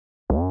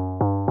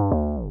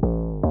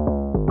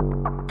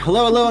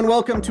Hello, hello, and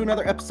welcome to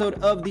another episode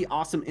of the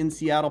Awesome in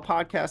Seattle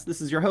podcast. This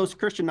is your host,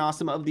 Christian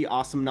Nossum of the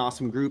Awesome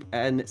Nossum Group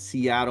in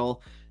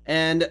Seattle,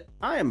 and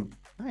I am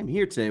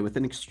here today with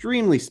an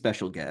extremely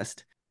special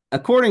guest.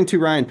 According to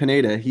Ryan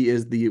Pineda, he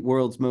is the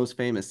world's most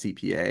famous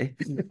CPA.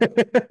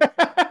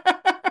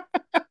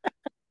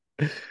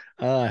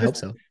 I hope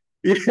so.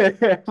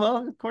 Yeah,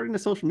 well, according to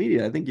social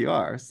media, I think you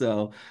are.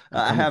 So I'm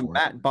I coming have for it.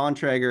 Matt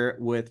Bontrager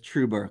with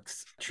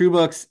TrueBooks.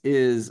 TrueBooks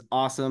is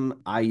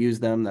awesome. I use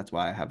them. That's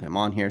why I have him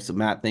on here. So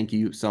Matt, thank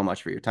you so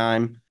much for your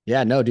time.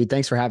 Yeah, no, dude,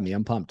 thanks for having me.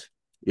 I'm pumped.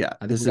 Yeah,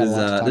 I think this we got a is lot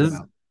to uh talk this is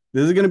about.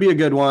 this is going to be a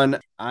good one.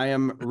 I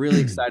am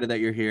really excited that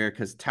you're here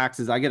because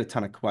taxes, I get a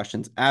ton of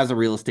questions as a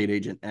real estate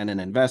agent and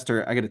an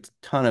investor. I get a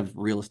ton of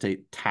real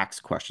estate tax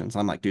questions.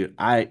 I'm like, dude,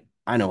 I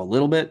know a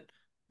little bit,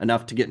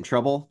 enough to get in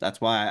trouble.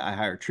 That's why I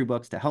hired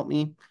TrueBooks to help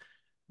me.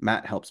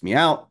 Matt helps me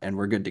out and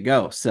we're good to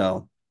go.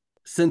 So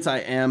since I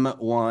am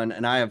one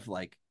and I have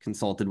like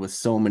consulted with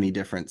so many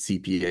different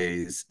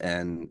CPAs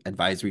and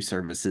advisory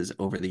services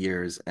over the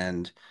years,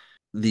 and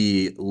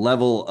the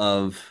level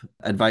of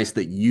advice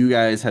that you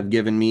guys have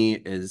given me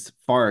is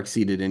far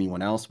exceeded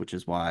anyone else, which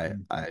is why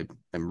I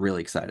am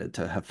really excited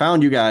to have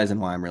found you guys and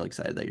why I'm really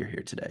excited that you're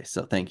here today.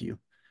 So thank you.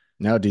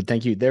 No, dude,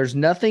 thank you. There's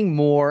nothing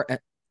more,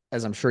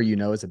 as I'm sure you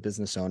know, as a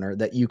business owner,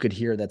 that you could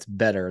hear that's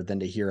better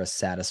than to hear a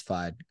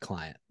satisfied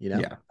client.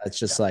 Yeah. It's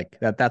just like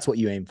that. That's what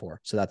you aim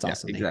for. So that's Yeah,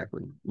 awesome to hear.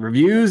 exactly.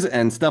 Reviews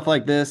and stuff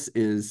like this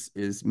is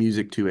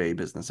music to a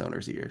business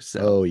owner's ears. So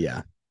Oh,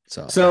 yeah.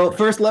 So I So appreciate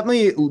first, let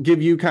me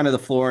give you kind of the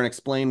floor and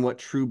explain what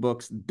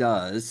TrueBooks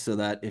does, so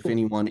that if it.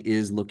 anyone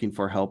is looking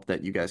for help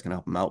that you guys can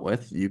help them out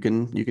with, you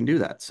can do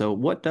that. So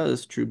what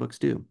does TrueBooks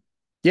do?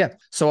 Yeah.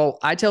 So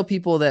I tell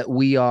people that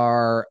we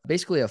are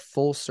basically a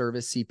full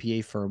service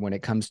CPA firm when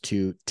it comes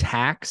to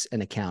tax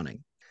and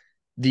accounting.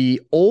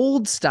 The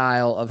old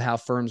style of how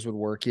firms would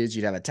work is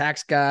you'd have a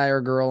tax guy or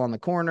girl on the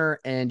corner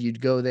and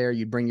you'd go there,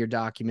 you'd bring your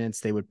documents,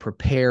 they would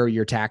prepare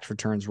your tax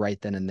returns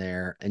right then and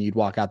there, and you'd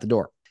walk out the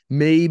door.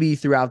 Maybe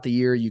throughout the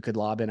year, you could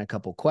lob in a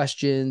couple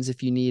questions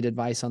if you need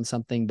advice on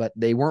something, but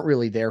they weren't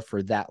really there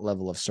for that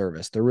level of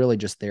service. They're really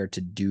just there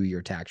to do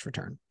your tax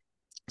return.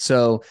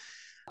 So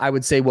I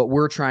would say what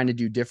we're trying to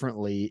do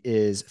differently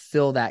is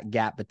fill that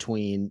gap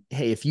between,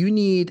 hey, if you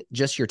need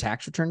just your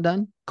tax return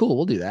done, cool,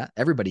 we'll do that.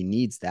 Everybody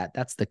needs that.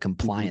 That's the Mhm.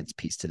 compliance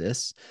piece to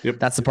this. Yep.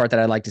 That's the part that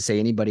I like to say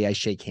anybody I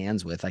shake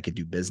hands with, I could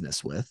do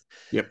business with.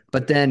 Yep.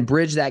 But then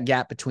bridge that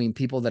gap between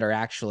people that are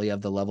actually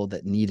of the level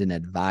that need an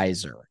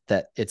advisor,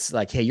 that it's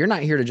like, hey, you're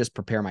not here to just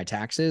prepare my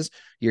taxes.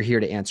 You're here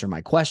to answer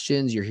my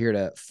questions. You're here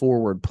to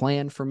forward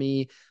plan for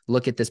me,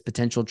 look at this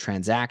potential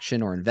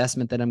transaction or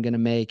investment that I'm going to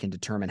make and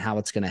determine how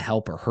it's going to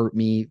help or hurt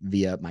me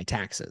via my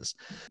taxes.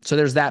 So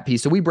there's that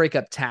piece. So we break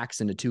up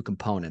tax into two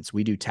components.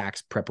 We do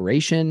tax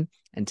preparation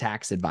and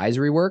tax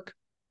advisory work.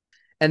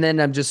 And then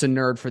I'm just a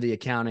nerd for the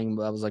accounting.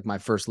 That was like my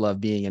first love,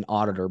 being an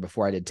auditor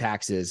before I did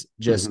taxes.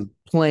 Just Mhm.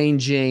 plain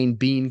Jane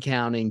bean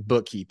counting,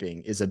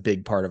 bookkeeping is a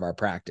big part of our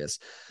practice.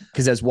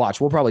 Because as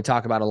watch, we'll probably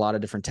talk about a lot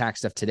of different tax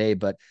stuff today,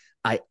 but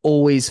I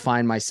always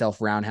find myself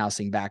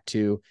roundhousing back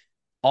to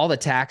all the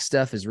tax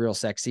stuff is real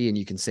sexy and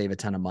you can save a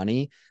ton of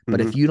money. But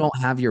if Mhm. you don't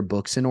have your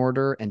books in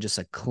order and just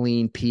a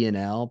clean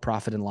P&L,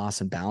 profit and loss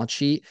and balance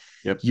sheet,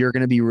 Yep. you're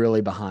going to be really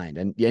behind,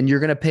 and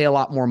you're going to pay a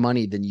lot more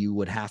money than you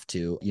would have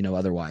to,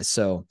 otherwise.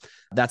 So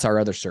that's our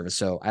other service.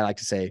 So I like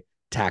to say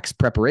tax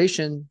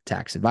preparation,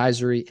 tax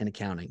advisory, and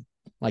accounting.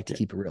 I like to Yeah.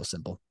 keep it real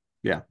simple.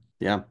 Yeah.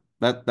 Yeah.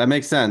 That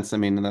makes sense. I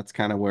mean, and that's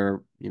kind of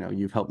where,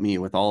 you've helped me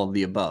with all of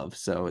the above.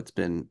 So it's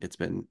been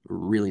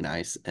really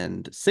nice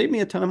and saved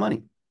me a ton of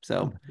money.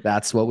 So,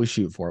 That's what we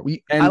shoot for. I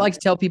and like to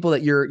tell people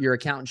that your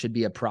accountant should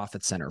be a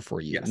profit center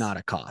for you, yes. not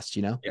a cost.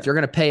 If Yeah. you're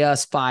going to pay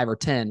us 5 or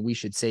 10, we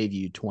should save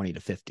you 20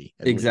 to 50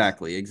 at least.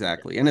 Exactly,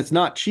 exactly. And it's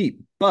not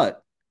cheap,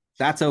 but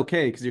that's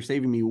okay because you're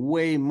saving me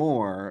way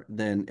more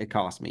than it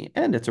cost me.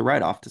 And it's a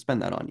write-off to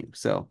spend that on you.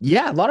 So,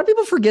 Yeah, a lot of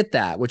people forget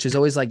that, which is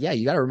always like, yeah,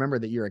 you got to remember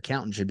that your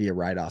accountant should be a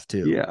write-off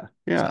too. yeah,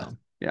 yeah, So,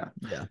 yeah.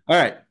 yeah. All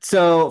right.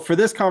 So, for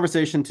this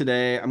conversation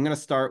today, I'm going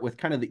to start with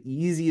kind of the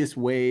easiest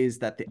ways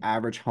that the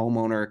average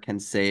homeowner can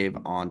save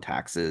on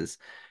taxes.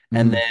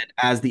 And Mm. then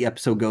as the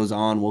episode goes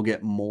on, we'll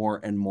get more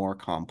and more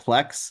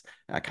complex.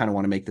 I kind of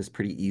want to make this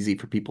pretty easy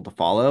for people to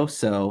follow.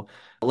 So,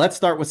 let's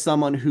start with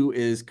someone who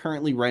is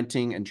currently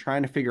renting and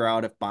trying to figure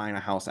out if buying a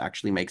house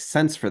actually makes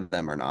sense for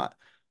them or not.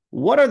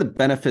 What are the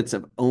benefits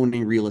of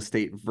owning real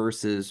estate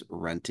versus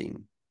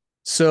renting?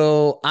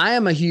 So I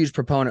am a huge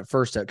proponent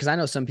first of, because I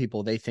know some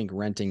people, they think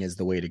renting is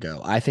the way to go.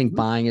 I think Mhm.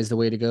 buying is the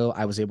way to go.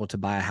 I was able to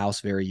buy a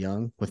house very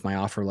young with my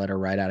offer letter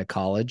right out of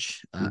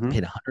college. Paid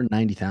Mhm.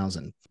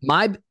 190,000.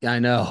 I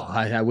know.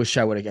 I wish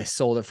I would have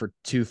sold it for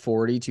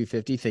 240,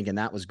 250, thinking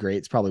that was great.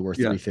 It's probably worth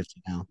Yeah,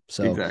 350 now.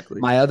 So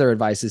exactly. my other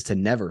advice is to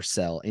never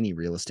sell any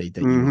real estate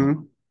that you own.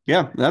 Hmm.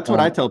 Yeah, that's what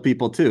I Um, tell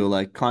people too.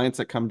 Like clients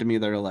that come to me,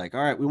 they're like,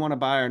 "All right, we want to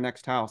buy our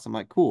next house." I'm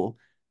like, "Cool.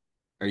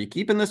 Are you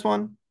keeping this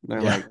one?" They're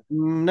yeah. like,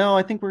 "No,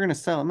 I think we're gonna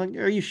sell." I'm like,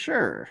 "Are you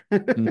sure?"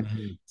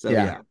 Mhm. So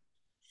Yeah. yeah.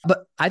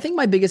 But I think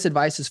my biggest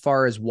advice as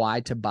far as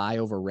why to buy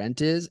over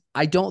rent is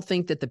I don't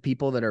think that the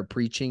people that are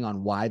preaching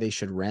on why they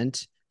should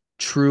rent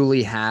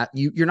truly have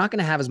you're not going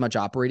to have as much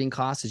operating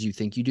costs as you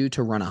think you do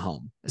to run a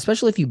home,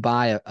 especially if you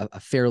buy a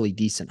fairly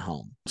decent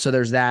home. So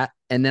there's that.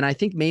 And then I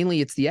think mainly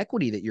it's the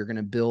equity that you're going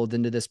to build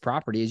into this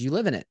property as you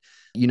live in it.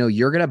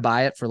 You're going to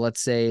buy it for,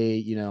 let's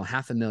say,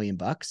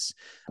 $500,000,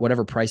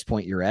 whatever price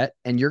point you're at,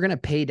 and you're going to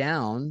pay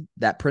down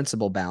that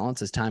principal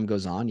balance as time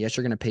goes on. Yes,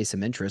 you're going to pay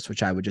some interest,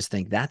 which I would just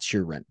think that's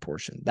your rent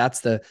portion.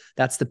 That's the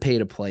pay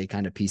to play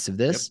kind of piece of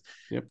this.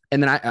 Yep.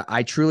 And then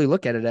I truly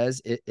look at it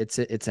as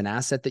it's an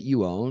asset that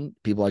you own.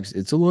 People like,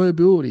 it's a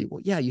liability.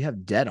 Well, yeah, you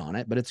have debt on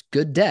it, but it's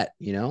good debt.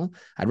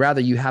 I'd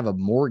rather you have a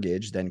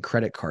mortgage than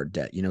credit card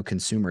debt,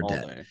 consumer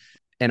debt. Day.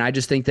 And I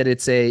just think that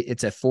it's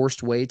a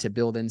forced way to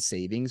build in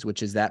savings,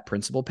 which is that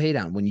principal pay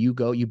down. When you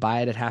buy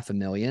it at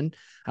 $500,000,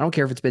 I don't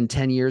care if it's been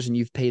 10 years and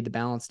you've paid the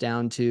balance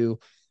down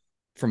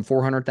from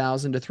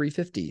 400,000 to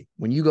 350.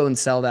 When you go and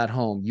sell that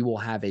home, you will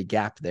have a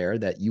gap there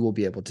that you will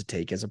be able to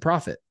take as a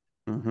profit.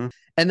 Mm-hmm.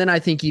 And then I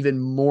think even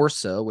more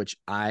so, which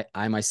I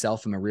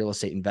myself am a real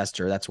estate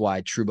investor. That's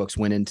why TrueBooks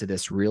went into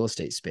this real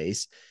estate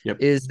space,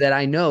 is that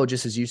I know,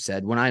 just as you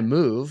said, when I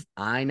move,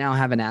 I now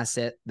have an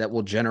asset that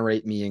will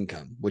generate me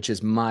income, which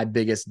is my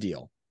biggest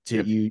deal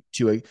to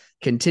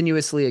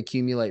continuously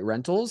accumulate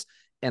rentals.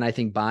 And I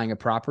think buying a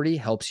property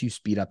helps you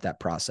speed up that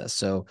process.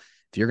 So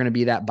if you're going to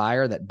be that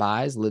buyer that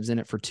buys, lives in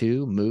it for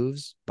 2,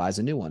 moves, buys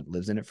a new one,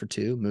 lives in it for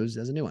 2, moves,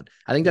 does a new one,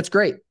 I think that's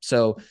great.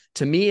 So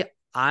to me,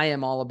 I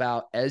am all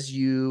about, as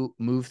you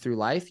move through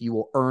life, you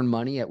will earn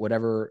money at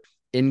whatever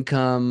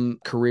income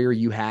career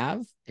you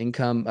have,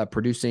 income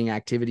producing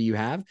activity you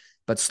have,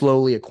 but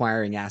slowly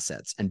acquiring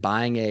assets, and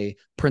buying a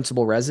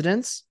principal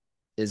residence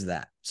is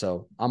that.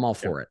 So I'm all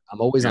for it. I'm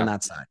always on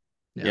that side.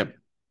 Yeah. Yep.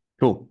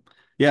 Cool.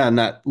 Yeah. And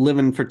that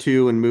living for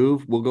 2 and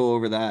move, we'll go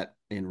over that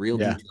in real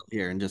detail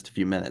here in just a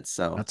few minutes.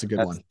 So that's a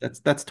good one.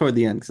 That's toward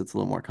the end because it's a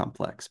little more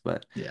complex.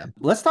 But yeah,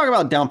 let's talk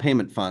about down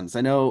payment funds.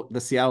 I know the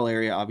Seattle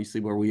area,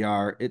 obviously where we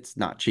are, it's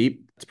not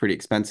cheap. It's pretty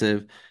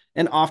expensive.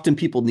 And often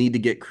people need to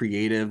get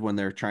creative when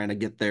they're trying to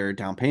get their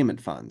down payment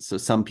funds. So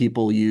some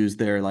people use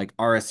their like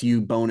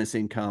RSU bonus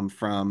income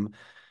from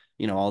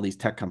all these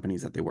tech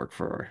companies that they work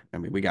for. I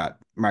mean, we got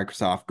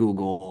Microsoft,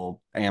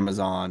 Google,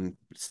 Amazon,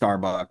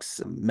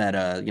 Starbucks,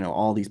 Meta,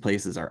 all these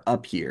places are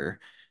up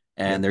here.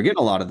 And they're getting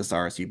a lot of this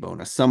RSU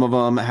bonus. Some of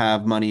them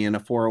have money in a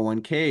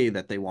 401k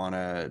that they want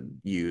to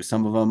use.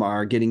 Some of them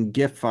are getting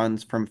gift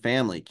funds from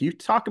family. Can you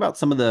talk about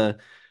some of the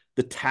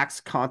tax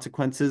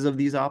consequences of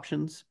these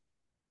options?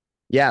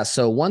 Yeah.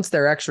 So once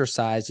they're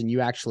exercised and you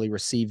actually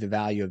receive the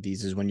value of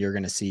these is when you're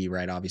going to see,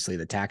 right, obviously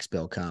the tax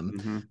bill come.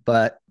 Mm-hmm.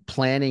 But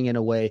planning in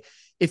a way,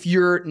 if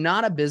you're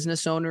not a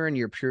business owner and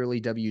you're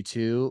purely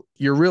W-2,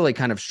 you're really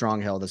kind of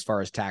strong-held as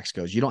far as tax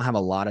goes. You don't have a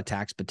lot of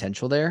tax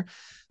potential there.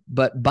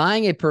 But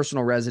buying a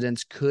personal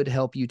residence could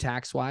help you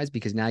tax-wise,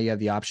 because now you have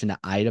the option to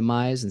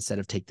itemize instead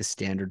of take the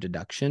standard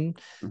deduction.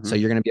 Mm-hmm. So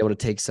you're going to be able to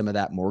take some of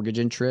that mortgage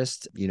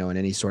interest, and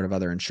any sort of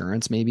other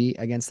insurance maybe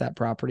against that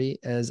property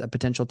as a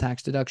potential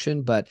tax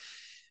deduction. But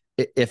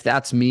if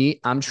that's me,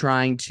 I'm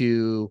trying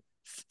to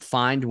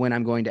find when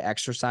I'm going to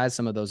exercise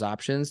some of those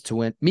options. To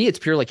win me, it's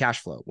purely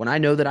cash flow. When I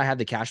know that I have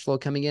the cash flow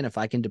coming in, if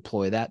I can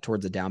deploy that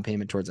towards a down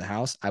payment towards a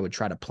house, I would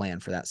try to plan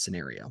for that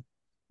scenario.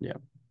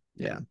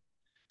 Yeah.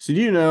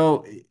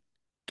 So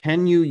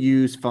can you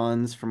use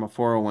funds from a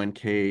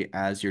 401k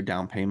as your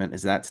down payment?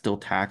 Is that still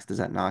taxed? Is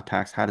that not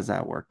taxed? How does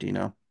that work? Do you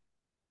know?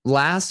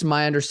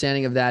 My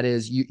understanding of that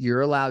is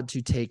you're allowed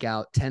to take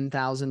out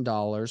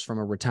 $10,000 from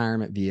a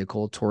retirement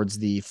vehicle towards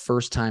the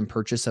first time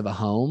purchase of a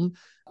home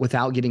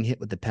without getting hit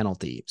with the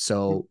penalty.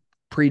 So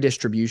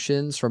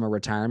pre-distributions from a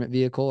retirement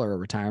vehicle or a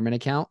retirement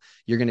account,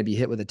 you're going to be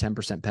hit with a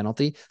 10%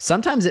 penalty.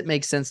 Sometimes it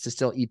makes sense to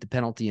still eat the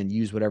penalty and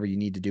use whatever you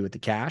need to do with the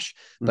cash,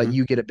 but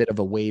you get a bit of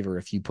a waiver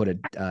if you put it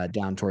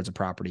down towards a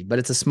property, but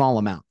it's a small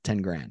amount,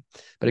 10 grand,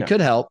 but it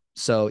could help.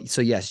 So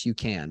yes, you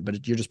can,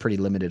 but you're just pretty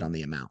limited on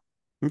the amount.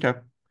 Okay.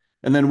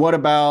 And then what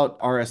about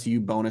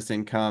RSU bonus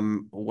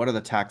income? What are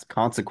the tax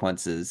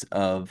consequences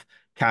of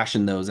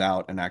cashing those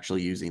out and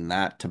actually using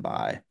that to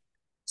buy?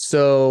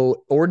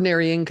 So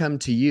ordinary income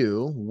to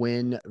you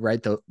when,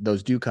 right,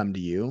 those do come to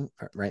you,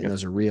 right? And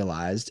those are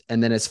realized.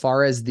 And then as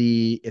far as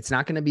it's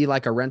not going to be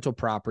like a rental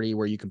property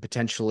where you can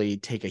potentially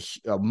take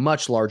a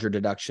much larger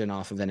deduction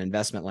off of an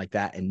investment like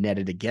that and net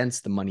it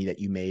against the money that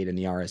you made in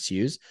the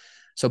RSUs.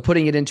 So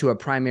putting it into a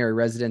primary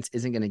residence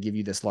isn't going to give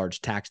you this large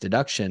tax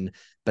deduction,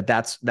 but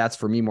that's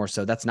for me more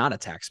so. That's not a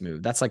tax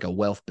move. That's like a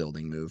wealth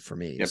building move for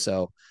me.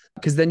 So,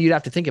 because then you'd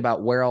have to think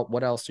about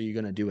what else are you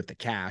going to do with the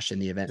cash in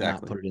the event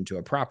not put it into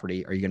a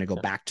property? Are you going to go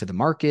back to the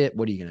market?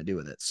 What are you going to do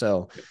with it?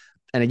 So,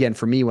 and again,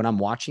 for me, when I'm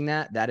watching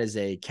that is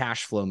a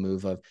cash flow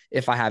move of,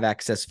 if I have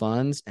excess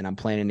funds and I'm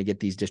planning to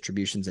get these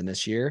distributions in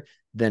this year,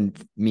 then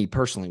me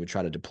personally would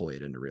try to deploy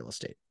it into real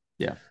estate.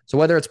 Yeah. So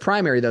whether it's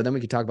primary though, then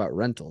we could talk about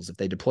rentals. If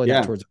they deploy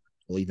that towards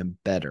even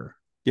better.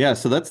 Yeah.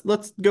 So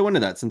let's go into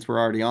that since we're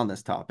already on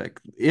this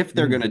topic. If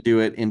they're going to do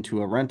it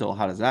into a rental,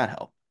 how does that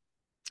help?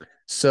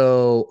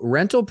 So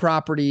rental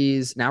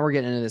properties, now we're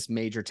getting into this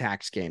major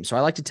tax game. So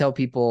I like to tell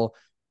people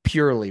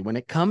purely when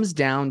it comes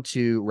down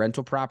to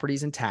rental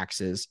properties and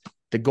taxes,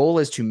 The goal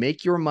is to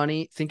make your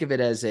money. Think of it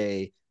as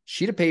a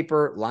sheet of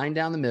paper lying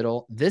down the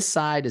middle. This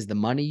side is the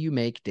money you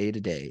make day to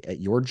day at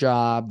your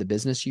job, the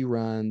business you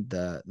run,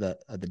 the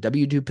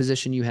W-2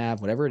 position you have,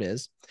 whatever it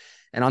is.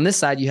 And on this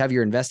side, you have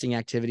your investing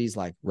activities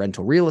like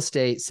rental real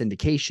estate,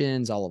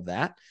 syndications, all of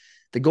that.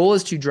 The goal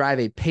is to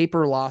drive a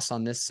paper loss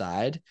on this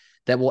side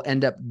that will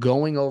end up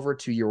going over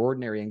to your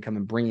ordinary income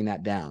and bringing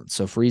that down.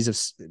 So for ease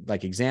of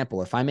like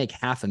example, if I make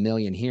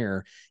 $500,000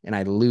 here and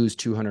I lose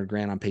 200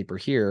 grand on paper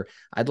here,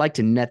 I'd like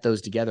to net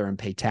those together and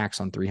pay tax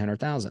on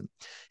 300,000.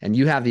 And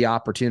you have the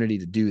opportunity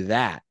to do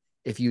that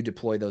if you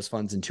deploy those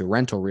funds into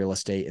rental real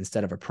estate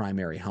instead of a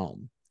primary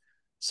home.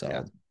 So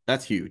yeah,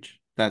 that's huge.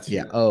 That's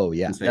yeah. huge. Oh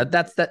yeah.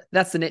 That's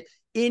the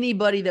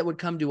anybody that would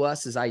come to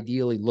us is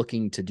ideally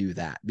looking to do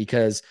that,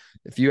 because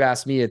if you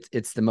ask me,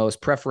 it's the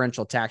most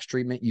preferential tax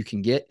treatment you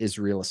can get is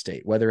real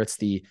estate, whether it's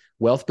the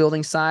wealth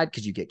building side,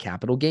 because you get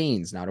capital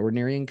gains, not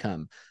ordinary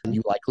income.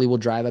 You likely will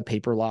drive a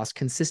paper loss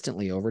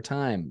consistently over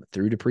time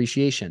through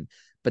depreciation.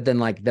 But then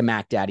like the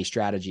Mac Daddy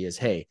strategy is,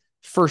 hey,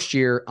 first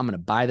year, I'm going to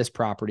buy this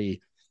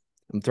property.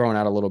 I'm throwing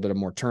out a little bit of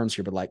more terms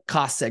here, but like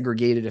cost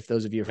segregated. If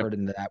those of you have heard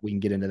into that, we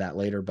can get into that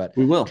later, but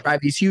we will drive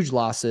these huge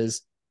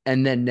losses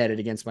and then net it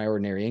against my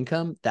ordinary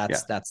income.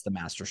 That's the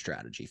master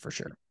strategy for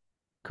sure.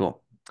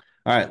 Cool.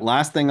 All right.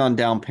 Last thing on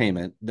down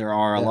payment. There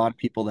are a lot of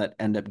people that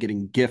end up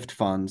getting gift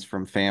funds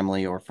from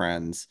family or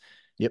friends.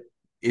 Yep.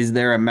 Is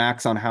there a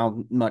max on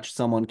how much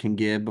someone can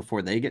give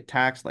before they get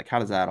taxed? Like, how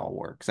does that all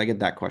work? Because I get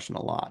that question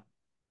a lot.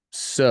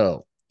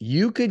 So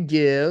you could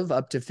give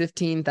up to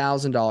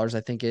 $15,000. I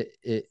think it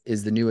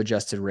is the new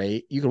adjusted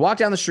rate. You could walk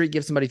down the street,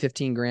 give somebody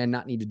 15 grand,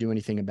 not need to do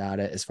anything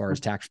about it as far as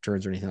tax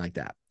returns or anything like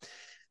that.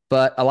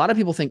 But a lot of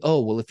people think,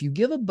 oh, well, if you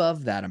give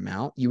above that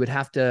amount, you would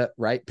have to,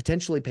 right,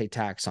 potentially pay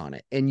tax on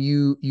it. And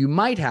you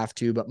might have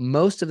to, but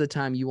most of the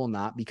time you will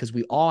not, because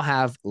we all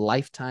have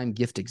lifetime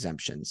gift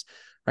exemptions.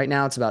 Right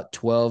now it's about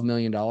 $12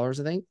 million, I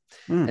think.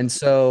 And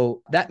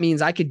so that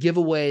means I could give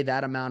away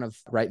that amount of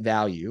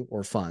value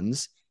or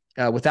funds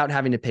without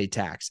having to pay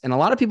tax. And a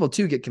lot of people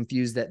too get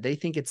confused that they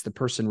think it's the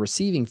person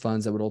receiving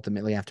funds that would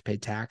ultimately have to pay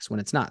tax, when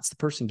it's not. It's the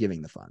person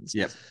giving the funds.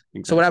 Yep.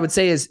 Exactly. So what I would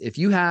say is, if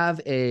you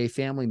have a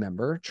family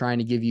member trying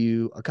to give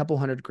you a couple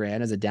 $100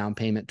 grand as a down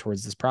payment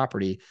towards this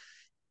property,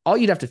 all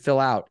you'd have to fill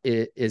out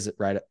is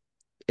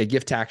a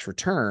gift tax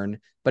return,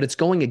 but it's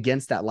going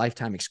against that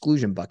lifetime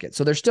exclusion bucket.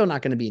 So there's still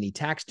not going to be any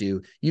tax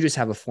due. You just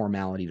have a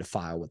formality to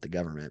file with the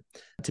government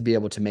to be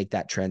able to make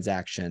that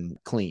transaction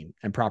clean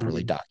and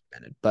properly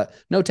documented, but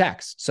no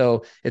tax.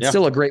 So it's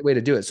still a great way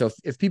to do it. So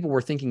if people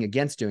were thinking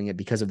against doing it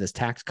because of this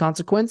tax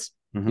consequence,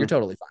 you're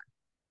totally fine.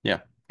 Yeah.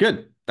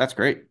 Good. That's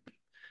great.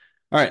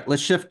 All right,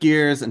 let's shift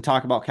gears and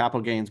talk about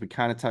capital gains. We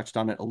kind of touched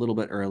on it a little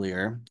bit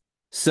earlier.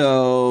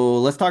 So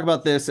let's talk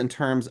about this in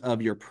terms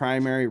of your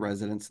primary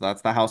residence.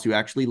 That's the house you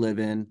actually live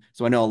in.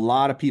 So I know a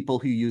lot of people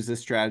who use this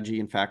strategy.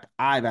 In fact,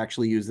 I've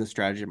actually used this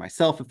strategy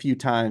myself a few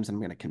times, and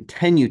I'm going to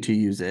continue to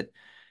use it.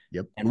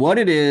 Yep. And what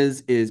it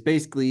is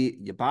basically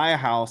you buy a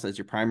house as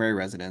your primary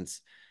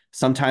residence.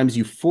 Sometimes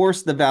you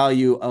force the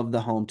value of the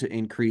home to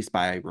increase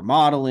by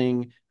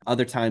remodeling.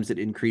 Other times it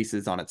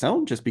increases on its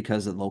own just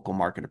because of local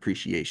market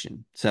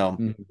appreciation.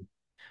 So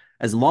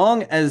as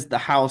long as the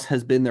house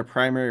has been their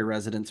primary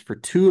residence for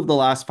 2 of the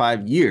last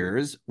 5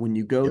 years, when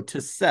you go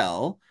to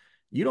sell,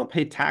 you don't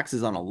pay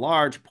taxes on a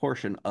large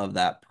portion of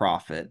that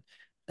profit.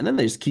 And then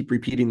they just keep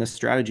repeating this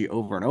strategy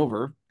over and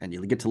over, and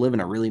you get to live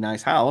in a really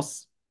nice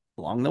house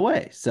along the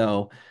way.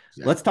 So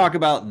let's talk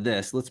about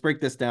this. Let's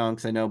break this down,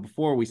 because I know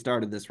before we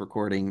started this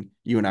recording,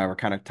 you and I were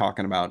kind of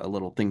talking about a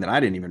little thing that I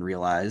didn't even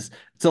realize.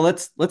 So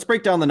let's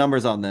break down the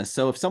numbers on this.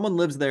 So if someone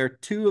lives there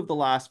 2 of the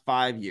last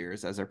 5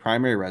 years as their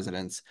primary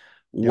residence,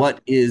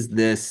 what is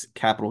this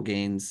capital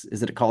gains?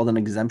 Is it called an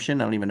exemption?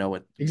 I don't even know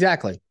what.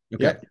 Exactly.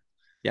 Okay. Yep.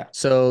 Yeah.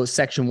 So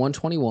Section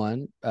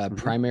 121,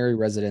 primary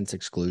residence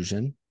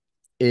exclusion,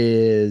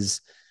 is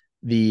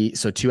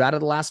so 2 out of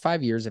the last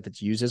 5 years, if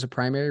it's used as a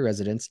primary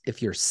residence.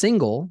 If you're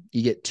single,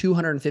 you get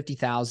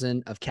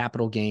 $250,000 of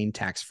capital gain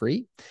tax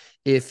free.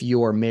 If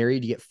you're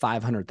married, you get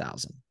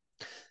 $500,000.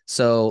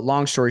 So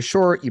long story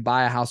short, you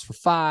buy a house for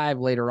 5,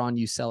 later on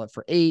you sell it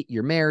for 8,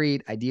 you're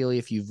married. Ideally,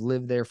 if you've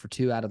lived there for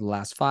 2 out of the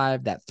last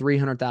 5, that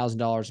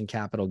 $300,000 in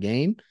capital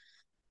gain,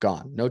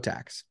 gone, no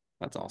tax.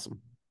 That's awesome.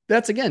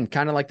 That's, again,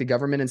 kind of like the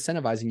government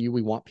incentivizing you.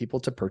 We want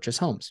people to purchase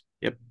homes.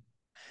 Yep.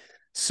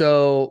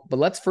 So, but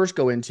let's first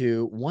go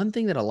into one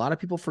thing that a lot of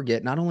people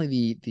forget, not only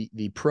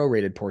the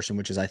prorated portion,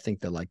 which is, I think,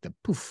 the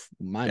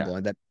mind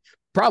blowing, that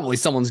probably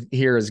someone's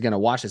here is going to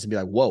watch this and be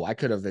like, whoa, I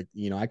could have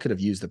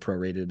used the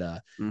prorated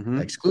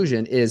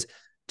exclusion, is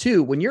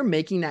 2, when you're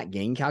making that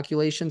gain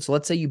calculation. So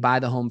let's say you buy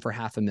the home for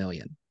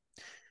 $500,000.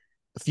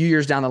 A few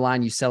years down the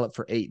line, you sell it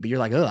for 8, but you're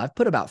like, oh, I've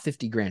put about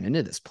 50 grand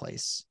into this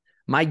place.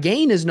 My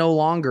gain is no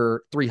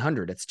longer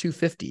 300, it's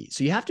 250.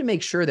 So you have to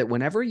make sure that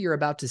whenever you're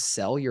about to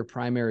sell your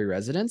primary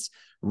residence,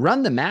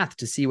 run the math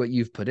to see what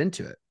you've put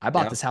into it. I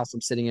bought this house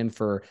I'm sitting in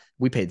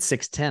we paid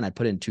 610. I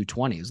put in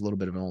 220. It was a little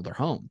bit of an older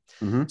home.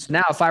 So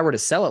now if I were to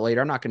sell it later,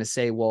 I'm not going to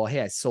say, well,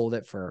 hey, I sold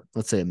it for,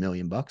 let's say $1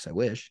 million. I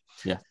wish.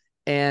 Yeah.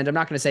 And I'm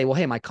not going to say, well,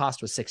 hey, my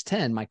cost was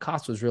 610. My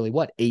cost was really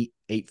what?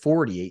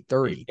 840,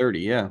 830. 830,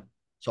 yeah.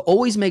 So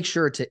always make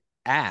sure to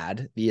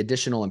add the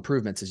additional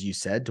improvements, as you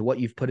said, to what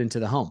you've put into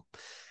the home.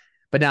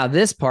 But now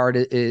this part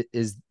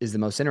is the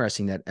most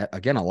interesting that,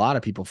 again, a lot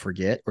of people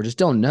forget or just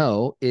don't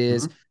know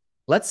is, Mm-hmm.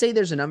 let's say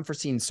there's an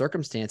unforeseen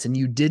circumstance and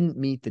you didn't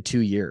meet the 2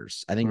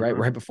 years. I think Mm-hmm.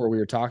 right before we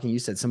were talking, you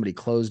said somebody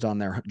closed on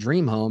their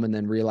dream home and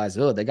then realized,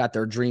 oh, they got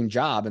their dream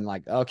job and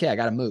like, okay, I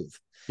got to move.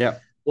 Yeah.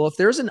 Well, if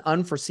there's an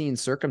unforeseen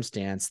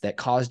circumstance that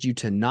caused you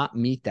to not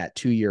meet that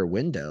 2 year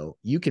window,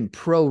 you can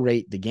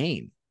prorate the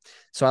gain.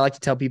 So I like to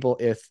tell people,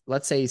 if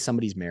let's say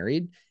somebody's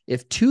married,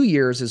 if 2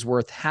 years is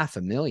worth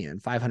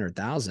 500,000,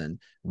 500,000,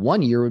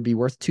 1 year would be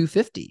worth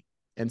 250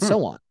 and Hmm.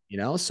 so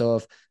on, So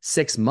if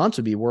 6 months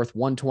would be worth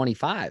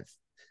 125,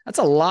 that's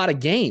a lot of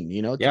gain,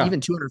 Yeah.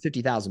 even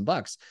 250,000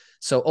 bucks.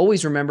 So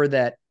always remember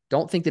that.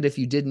 Don't think that if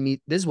you didn't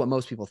meet, this is what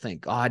most people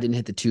think. Oh, I didn't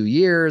hit the 2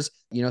 years,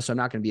 so I'm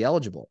not going to be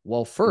eligible.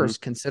 Well, Mm-hmm.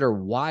 first consider,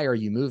 why are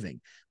you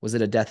moving? Was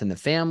it a death in the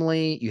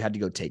family? You had to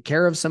go take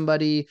care of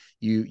somebody.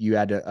 You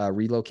had to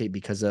relocate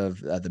because of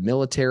the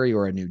military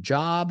or a new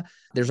job.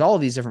 There's all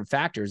of these different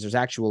factors. There's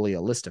actually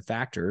a list of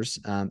factors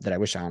that I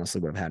wish I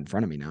honestly would have had in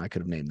front of me now. I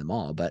could have named them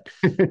all, but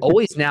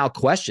always now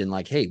question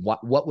like, hey,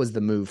 what was the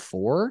move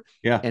for?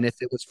 Yeah. And if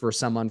it was for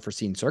some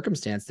unforeseen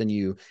circumstance, then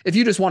if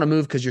you just want to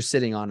move because you're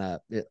sitting on a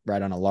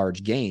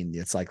large gain,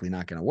 it's likely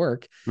not going to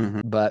work.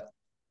 Mm-hmm. But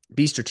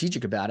be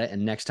strategic about it.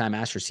 And next time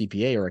ask your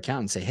CPA or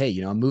accountant, say, hey,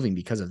 I'm moving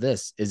because of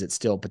this. Is it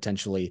still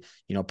potentially,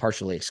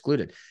 partially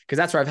excluded? Because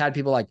that's where I've had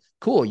people like,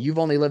 cool, you've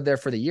only lived there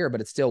for the year,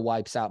 but it still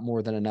wipes out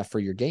more than enough for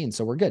your gain.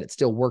 So we're good. It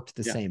still worked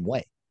the Yeah. same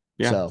way.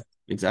 Yeah. So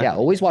yeah, Exactly.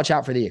 always watch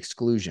out for the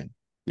exclusion.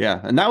 Yeah.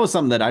 And that was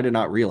something that I did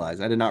not realize.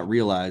 I did not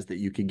realize that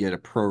you could get a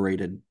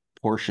prorated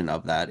portion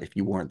of that if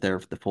you weren't there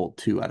for the full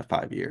 2 out of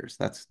 5 years.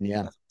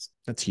 Yeah. That's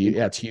That's huge.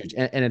 Yeah, it's incredible.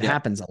 huge. And it Yeah.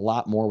 happens a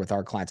lot more with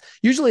our clients.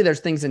 Usually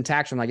there's things in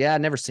tax. I'm like, yeah, I've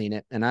never seen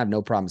it. And I have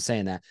no problem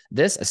saying that.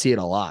 This, I see it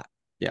a lot.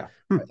 Yeah.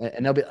 Hmm.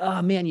 And they'll be,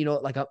 oh man,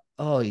 like,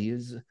 oh,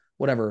 he's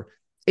whatever,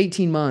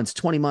 18 months,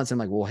 20 months. I'm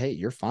like, well, hey,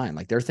 you're fine.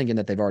 Like, they're thinking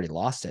that they've already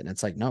lost it. And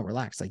it's like, no,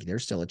 relax. Like,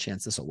 there's still a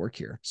chance this will work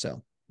here.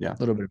 So Yeah. a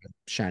little bit of a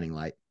shining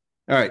light.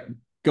 All right.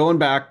 Going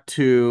back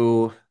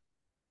to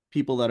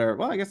people that are,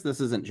 well, I guess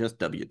this isn't just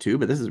W-2,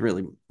 but this is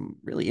really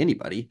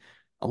anybody.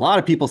 A lot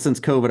of people since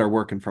COVID are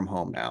working from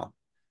home now.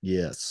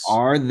 Yes.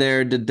 Are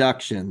there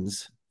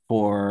deductions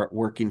for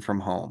working from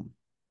home?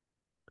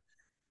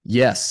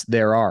 Yes,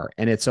 there are.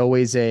 And it's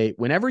always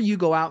whenever you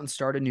go out and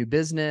start a new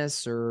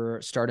business or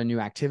start a new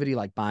activity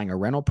like buying a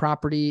rental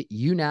property,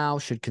 you now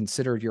should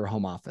consider your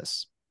home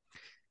office.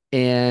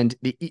 And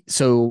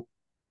so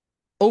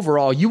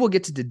overall, you will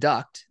get to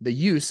deduct the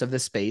use of the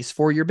space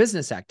for your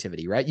business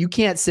activity, right? You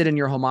can't sit in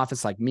your home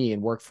office like me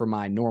and work for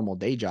my normal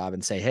day job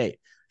and say, hey,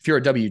 if you're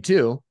a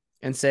W-2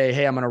 and say,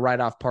 hey, I'm going to write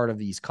off part of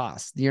these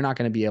costs. You're not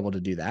going to be able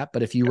to do that.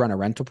 But if you run a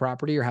rental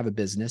property or have a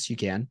business, you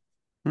can.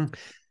 Hmm.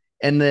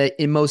 And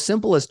in most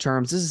simplest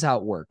terms, this is how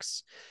it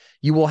works.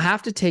 You will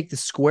have to take the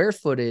square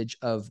footage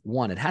of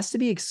one. It has to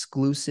be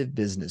exclusive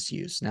business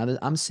use. Now that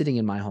I'm sitting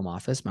in my home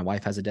office, my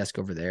wife has a desk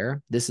over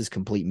there. This is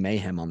complete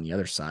mayhem on the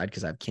other side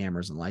because I have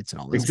cameras and lights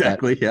and all this.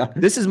 Exactly. But Yeah.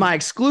 this is my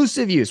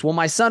exclusive use. Will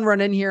my son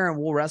run in here and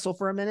we'll wrestle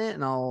for a minute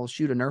and I'll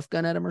shoot a Nerf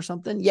gun at him or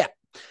something? Yeah.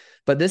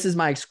 But this is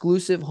my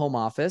exclusive home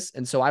office.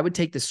 And so I would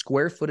take the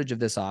square footage of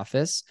this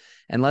office.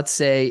 And let's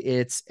say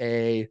it's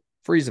a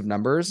freeze of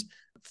numbers,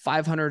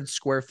 500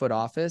 square foot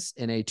office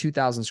in a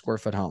 2,000 square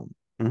foot home.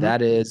 Mm-hmm.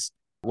 That is,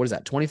 what is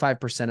that?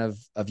 25%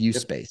 of use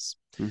Yep. space.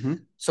 Mm-hmm.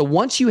 So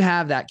once you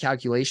have that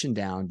calculation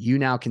down, you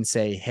now can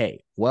say,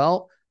 hey,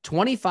 well,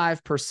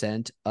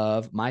 25%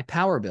 of my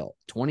power bill,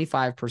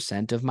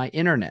 25% of my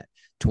internet,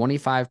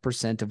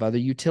 25% of other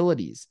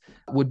utilities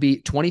would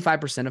be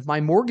 25% of my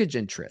mortgage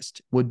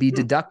interest would be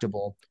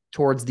deductible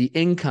towards the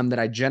income that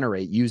I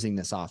generate using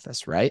this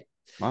office, right?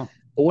 Wow.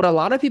 But what a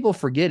lot of people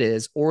forget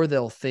is, or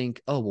they'll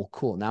think, oh, well,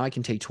 cool. Now I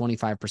can take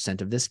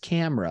 25% of this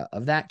camera,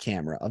 of that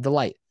camera, of the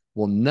light.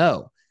 Well,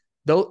 no,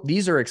 though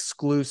these are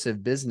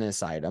exclusive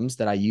business items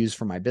that I use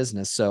for my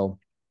business. So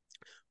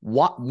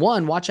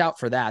watch out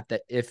for that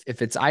if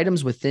it's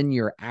items within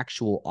your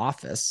actual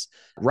office,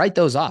 write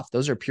those off.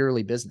 Those are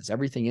purely business.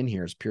 Everything in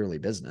here is purely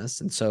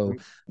business. And so,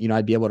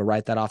 I'd be able to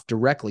write that off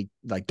directly,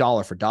 like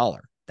dollar for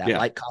dollar. That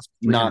light cost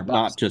me 300 bucks.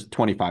 Not just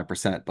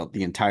 25%, but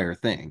the entire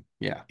thing.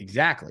 Yeah.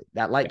 Exactly.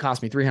 That light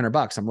cost me 300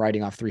 bucks. I'm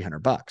writing off 300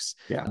 bucks.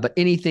 Yeah. But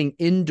anything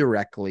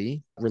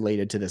indirectly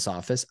related to this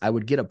office, I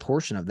would get a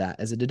portion of that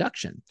as a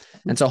deduction.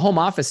 And so home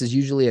office is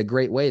usually a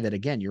great way that,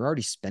 again, you're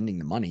already spending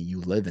the money.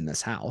 You live in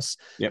this house.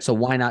 Yep. So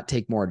why not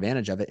take more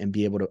advantage of it and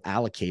be able to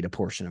allocate a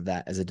portion of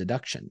that as a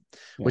deduction,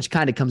 which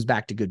kind of comes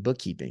back to good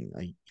bookkeeping.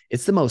 Like,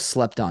 it's the most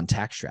slept on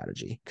tax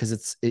strategy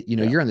because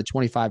you're in the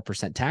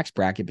 25% tax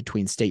bracket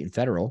between state and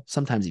federal,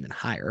 sometimes even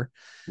higher.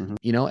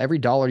 Mm-hmm. Every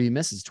dollar you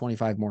miss is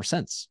 25 more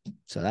cents.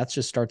 So that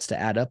just starts to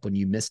add up when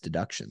you miss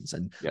deductions,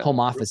 and home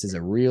office is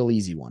a real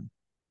easy one.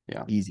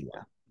 Yeah. Easy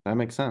one. That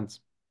makes sense.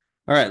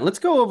 All right, let's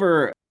go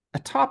over a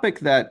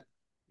topic that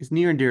is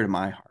near and dear to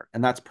my heart,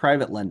 and that's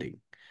private lending.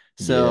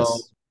 So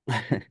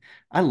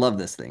I love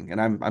this thing,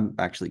 and I'm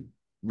actually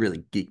really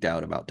geeked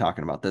out about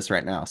talking about this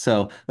right now.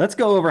 So let's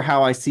go over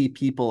how I see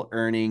people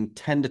earning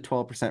 10 to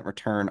 12%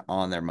 return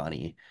on their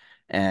money.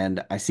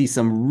 And I see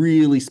some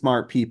really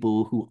smart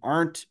people who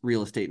aren't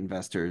real estate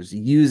investors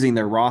using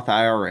their Roth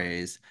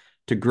IRAs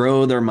to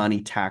grow their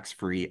money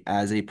tax-free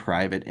as a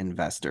private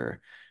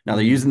investor. Now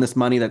they're Mm, using this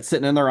money that's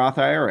sitting in their Roth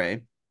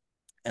IRA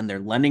and they're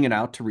lending it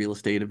out to real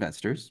estate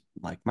investors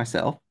like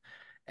myself,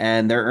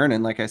 and they're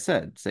earning, like I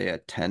said, say a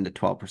 10 to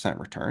 12%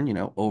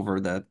 return, over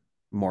the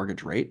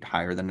mortgage rate,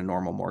 higher than a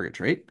normal mortgage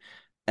rate.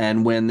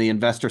 And when the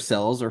investor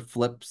sells or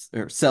flips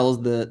or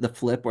sells the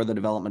flip or the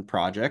development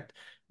project,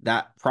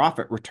 that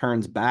profit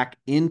returns back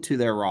into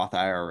their Roth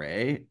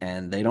IRA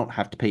and they don't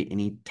have to pay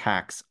any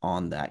tax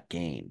on that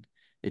gain.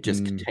 It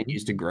just mhm.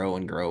 continues to grow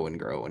and grow and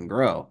grow and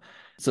grow.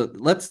 So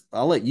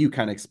I'll let you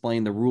kind of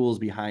explain the rules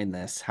behind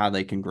this, how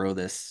they can grow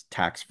this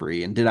tax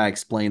free. And did I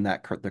explain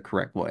that the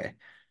correct way?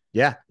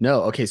 Yeah,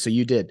 no. Okay. So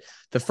you did.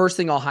 The first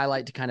thing I'll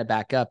highlight to kind of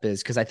back up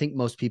is because I think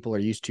most people are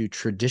used to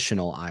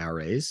traditional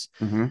IRAs,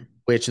 Mm-hmm.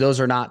 which those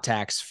are not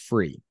tax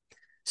free.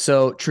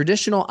 So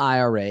traditional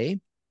IRA,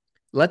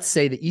 let's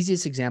say the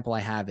easiest example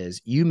I have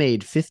is you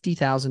made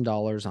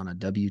 $50,000 on a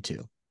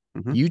W-2.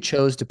 Mm-hmm. You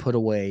chose to put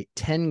away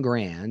 10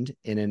 grand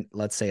in an,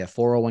 let's say a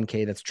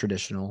 401k that's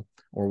traditional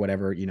or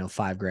whatever,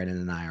 5 grand in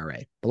an IRA.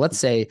 But let's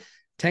say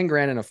 10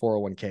 grand in a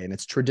 401k and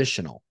it's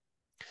traditional.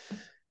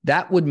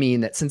 That would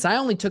mean that since I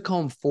only took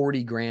home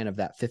 40 grand of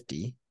that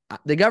 50,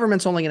 the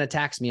government's only going to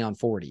tax me on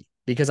 40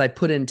 because I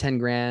put in 10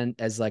 grand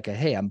as like a,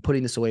 hey, I'm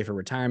putting this away for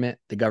retirement.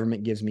 The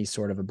government gives me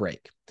sort of a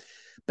break.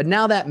 But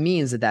now that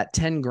means that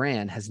 10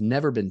 grand has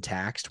never been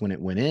taxed when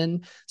it went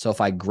in. So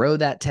if I grow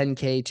that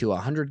 10K to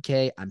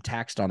 100K, I'm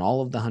taxed on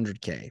all of the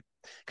 100K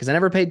because I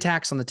never paid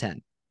tax on the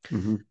 10.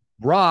 Mm-hmm.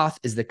 Roth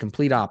is the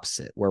complete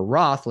opposite, where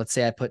Roth, let's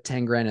say I put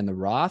 10 grand in the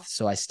Roth.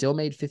 So I still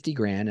made 50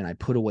 grand and I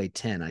put away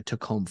 10. I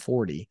took home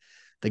 40.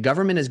 The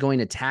government is going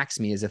to tax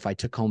me as if I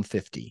took home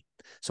 50.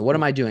 So what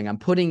am I doing? I'm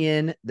putting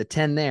in the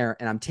 10 there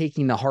and I'm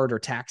taking the harder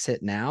tax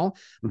hit now.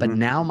 But Mm-hmm.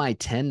 now my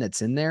 10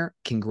 that's in there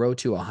can grow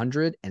to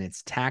 100 and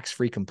it's tax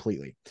free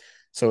completely.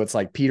 So it's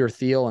like Peter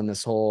Thiel and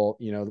this whole,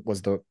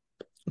 was the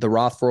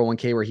Roth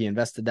 401k where he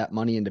invested that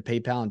money into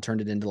PayPal and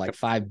turned it into like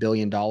Yep. $5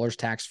 billion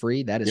tax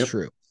free. That is Yep.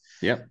 true.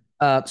 Yep.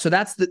 So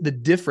that's the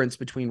difference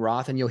between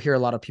Roth, and you'll hear a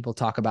lot of people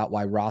talk about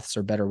why Roths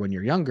are better when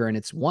you're younger. And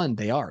it's one,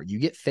 they are. You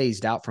get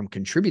phased out from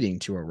contributing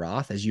to a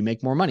Roth as you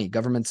make more money.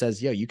 Government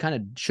says, yo, you kind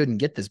of shouldn't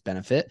get this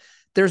benefit.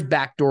 There's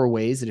backdoor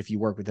ways that if you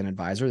work with an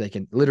advisor, they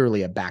can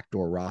literally a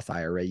backdoor Roth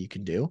IRA you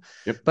can do.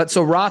 Yep. But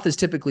so Roth is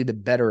typically the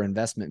better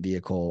investment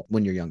vehicle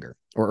when you're younger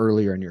or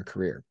earlier in your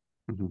career.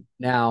 Mm-hmm.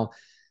 Now,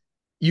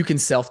 you can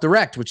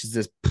self-direct, which is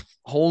this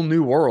whole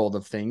new world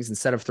of things.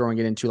 Instead of throwing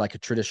it into like a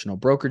traditional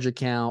brokerage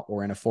account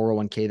or in a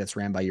 401k that's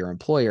ran by your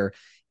employer,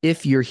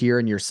 if you're here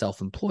and you're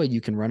self-employed, you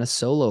can run a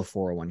solo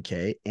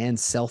 401k and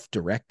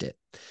self-direct it.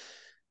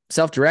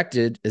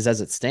 Self-directed is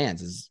as it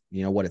stands, is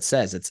what it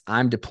says. It's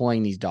I'm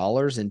deploying these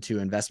dollars into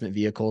investment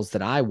vehicles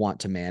that I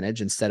want to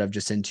manage instead of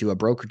just into a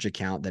brokerage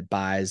account that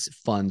buys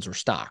funds or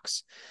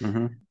stocks.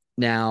 Mm-hmm.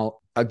 Now,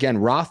 again,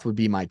 Roth would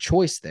be my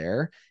choice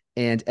there.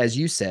 And as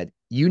you said,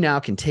 you now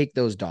can take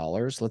those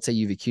dollars. Let's say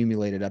you've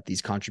accumulated up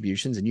these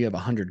contributions and you have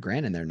 100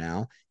 grand in there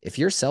now. If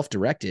you're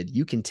self-directed,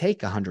 you can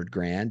take 100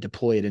 grand,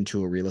 deploy it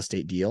into a real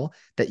estate deal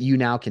that you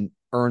now can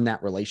earn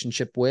that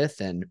relationship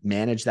with and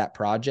manage that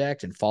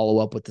project and follow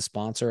up with the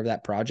sponsor of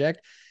that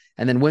project.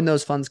 And then when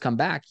those funds come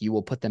back, you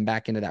will put them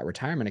back into that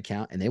retirement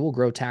account and they will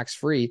grow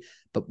tax-free.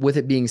 But with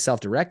it being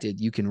self-directed,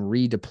 you can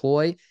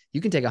redeploy.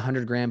 You can take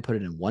 100 grand, put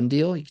it in one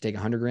deal. You can take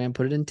 100 grand,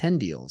 put it in 10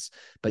 deals.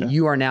 But Yeah.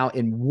 you are now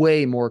in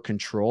way more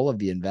control of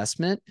the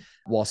investment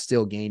while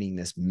still gaining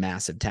this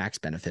massive tax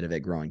benefit of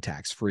it growing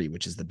tax-free,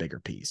 which is the bigger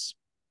piece.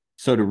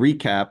 So to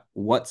recap,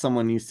 what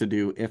someone needs to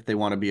do if they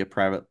want to be a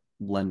private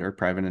lender,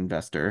 private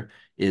investor,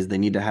 is they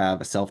need to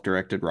have a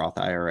self-directed Roth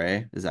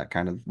IRA. Is that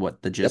kind of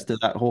what the gist Yep. of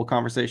that whole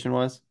conversation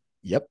was?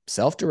 Yep.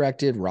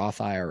 Self-directed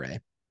Roth IRA.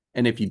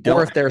 And if you Or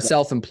don't if they're have that,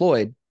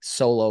 self-employed,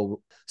 solo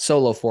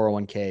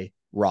 401k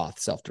Roth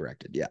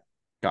self-directed. Yeah.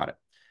 got it.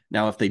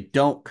 Now, if they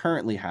don't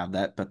currently have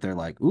that, but they're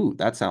like, ooh,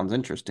 that sounds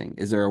interesting.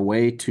 Is there a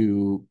way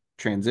to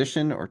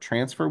transition or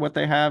transfer what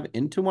they have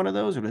into one of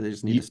those, or do they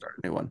just need to You, start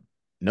a new one?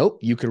 nope.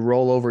 You could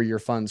roll over your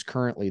funds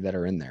currently that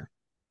are in there,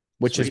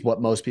 which is Sweet.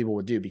 what most people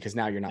would do because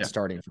now you're not Yeah.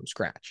 starting from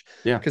scratch.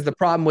 Yeah. Because the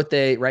problem with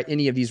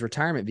any of these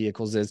retirement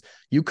vehicles is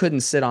you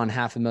couldn't sit on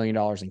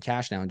 $500,000 in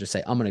cash now and just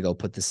say, I'm going to go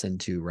put this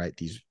into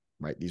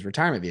these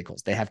retirement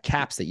vehicles. They have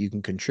caps that you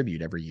can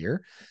contribute every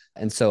year.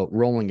 And so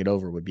rolling it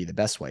over would be the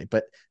best way.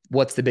 But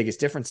what's the biggest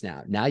difference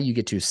now? Now you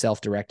get to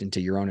self-direct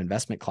into your own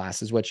investment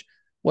classes, which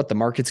what the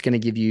market's going to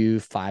give you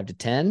 5 to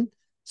 10.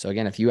 So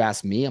again, if you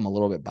ask me, I'm a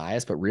little bit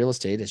biased, but real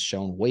estate has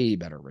shown way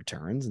better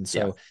returns. And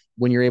Yeah. so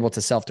when you're able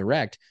to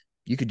self-direct,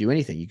 you could do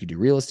anything. You could do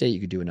real estate, you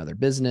could do another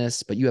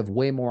business, but you have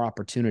way more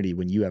opportunity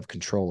when you have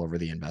control over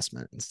the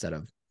investment instead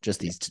of just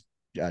these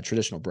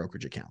traditional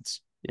brokerage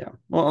accounts. Yeah.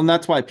 Well, and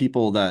that's why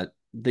people that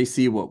they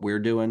see what we're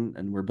doing,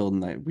 and we're building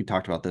like we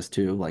talked about this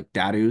too, like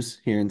Dadu's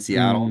here in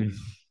Seattle, Mm,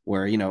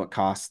 where it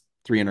costs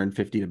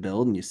 350 to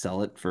build and you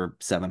sell it for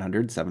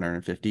 700,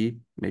 750,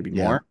 maybe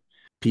yeah. more.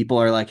 People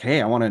are like,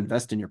 "Hey, I want to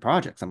invest in your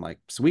projects." I'm like,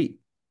 "Sweet.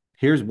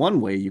 Here's one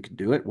way you can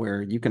do it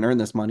where you can earn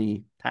this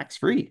money tax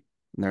free."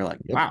 And they're like,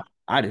 Yep. "Wow,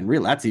 I didn't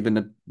realize that's even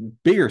a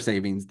bigger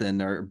savings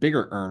than or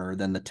bigger earner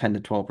than the 10 to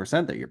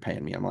 12% that you're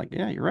paying me." I'm like,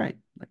 "Yeah, you're right.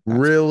 Like that's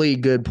Really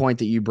good point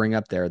that you bring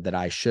up there that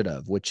I should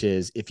have, which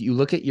is if you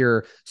look at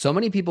so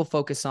many people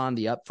focus on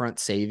the upfront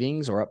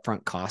savings or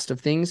upfront cost of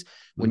things.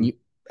 When Mhm. you,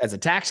 as a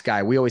tax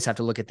guy, we always have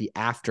to look at the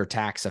after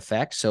tax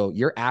effect. So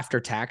your after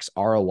tax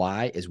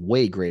ROI is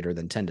way greater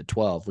than 10 to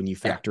 12 when you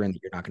Yeah, factor in that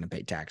you're not going to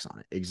pay tax on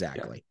it. yeah,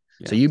 Exactly.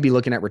 So yeah." you'd be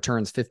looking at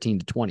returns 15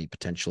 to 20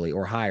 potentially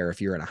or higher if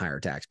you're in a higher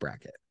tax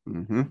bracket.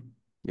 Hmm.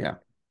 Yeah.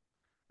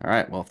 All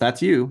right. Well, if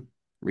that's you,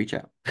 reach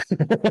out.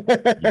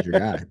 He's your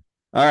guy.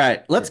 All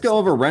right. Let's Yes. go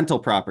over rental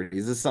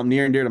properties. This is something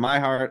near and dear to my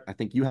heart. I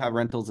think you have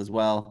rentals as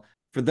well.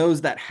 For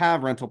those that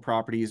have rental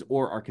properties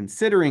or are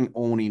considering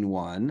owning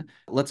one,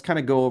 let's kind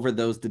of go over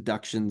those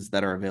deductions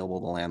that are available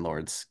to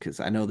landlords because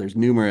I know there's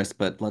numerous,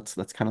 but let's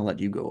kind of let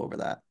you go over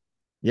that.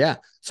 Yeah.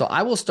 So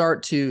I will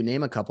start to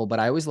name a couple, but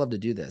I always love to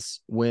do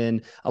this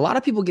when a lot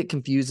of people get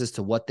confused as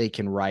to what they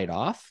can write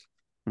off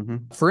Hmm.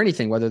 for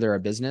anything, whether they're a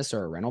business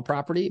or a rental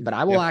property. But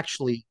I will Yep.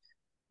 actually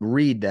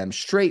read them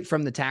straight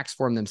from the tax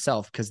form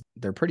themselves because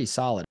they're pretty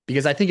solid.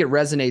 Because I think it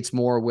resonates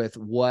more with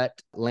what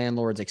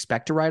landlords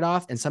expect to write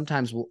off. And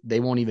sometimes they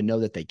won't even know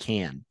that they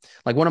can.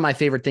 Like one of my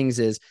favorite things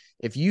is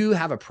if you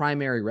have a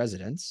primary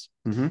residence,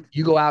 Hmm.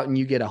 you go out and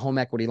you get a home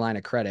equity line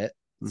of credit,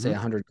 say Hmm.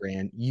 100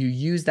 grand, you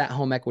use that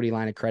home equity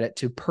line of credit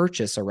to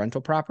purchase a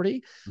rental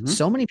property. Hmm.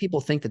 So many people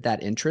think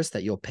that interest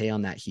that you'll pay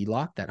on that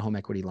HELOC, that home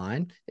equity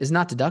line, is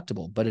not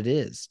deductible, but it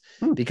is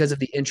Hmm. because of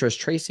the interest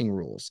tracing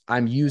rules.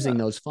 I'm Yeah. using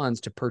those funds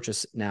to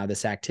purchase now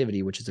this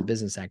activity, which is a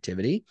business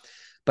activity.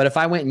 But if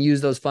I went and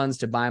used those funds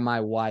to buy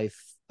my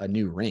wife a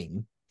new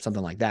ring,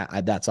 something like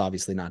that, that's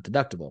obviously not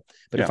deductible.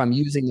 But if Yeah. I'm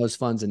using those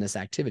funds in this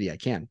activity, I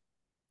can.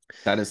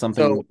 That is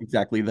something So,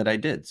 exactly that I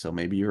did. So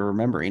maybe you're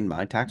remembering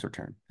my tax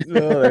return.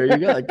 oh, there you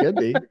go. It could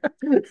be.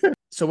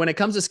 So when it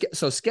comes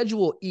to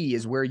Schedule E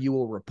is where you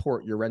will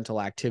report your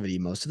rental activity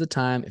most of the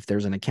time. If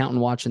there's an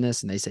accountant watching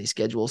this and they say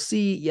Schedule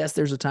C, yes,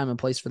 there's a time and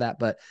place for that,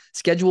 but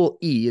Schedule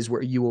E is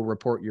where you will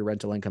report your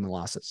rental income and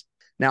losses.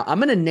 Now, I'm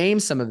going to name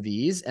some of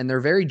these and they're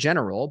very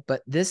general,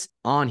 but this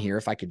on here,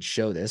 if I could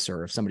show this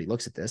or if somebody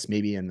looks at this,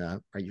 maybe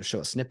or you'll show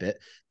a snippet,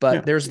 but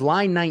Yeah. there's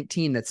line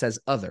 19 that says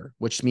other,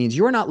 which means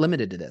you're not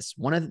limited to this.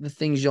 One of the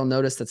things you'll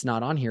notice that's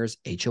not on here is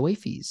HOA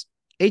fees.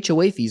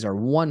 HOA fees are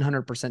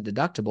 100%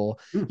 deductible.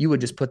 You would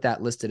just put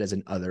that listed as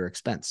an other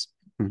expense.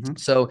 Mm-hmm.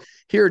 So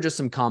here are just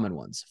some common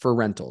ones for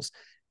rentals.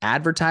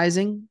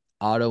 Advertising,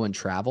 auto and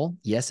travel.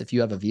 Yes, if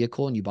you have a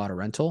vehicle and you bought a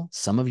rental,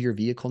 some of your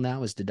vehicle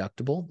now is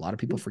deductible. A lot of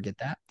people forget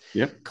that.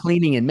 Yep.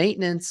 Cleaning and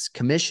maintenance,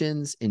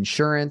 commissions,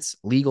 insurance,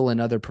 legal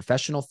and other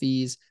professional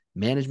fees,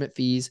 management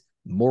fees,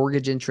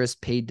 mortgage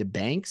interest paid to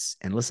banks.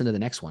 And listen to the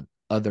next one,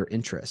 other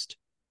interest.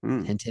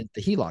 Hint, hint,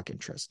 the HELOC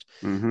interest.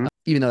 Mm-hmm.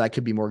 Even though that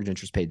could be mortgage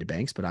interest paid to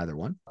banks, but either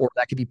one, or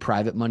that could be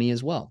private money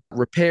as well.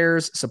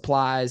 Repairs,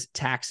 supplies,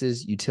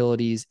 taxes,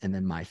 utilities, and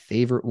then my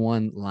favorite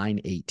one,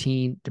 line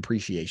 18,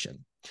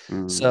 depreciation.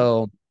 Mm-hmm.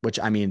 So, which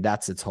I mean,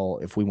 that's its whole,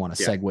 if we want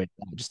to Yeah. segue,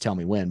 just tell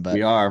me when, We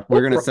but are.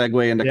 We're going to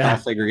segue into yeah,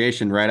 cost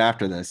segregation right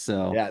after this.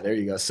 So, yeah, there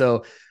you go.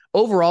 So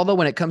overall, though,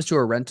 when it comes to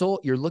a rental,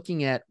 you're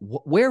looking at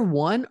where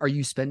one are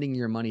you spending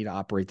your money to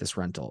operate this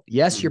rental?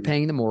 Yes, you're mhm.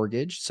 paying the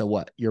mortgage. So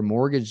what? Your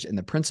mortgage and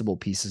the principal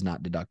piece is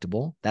not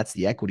deductible. That's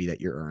the equity that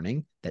you're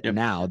earning that Yep.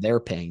 now they're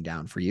paying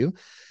down for you.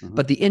 Mhm.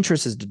 But the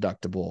interest is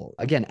deductible.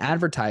 Again,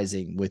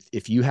 advertising with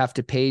if you have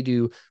to pay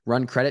to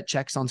run credit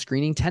checks on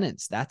screening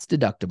tenants, that's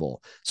deductible.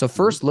 So Mhm.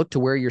 first look to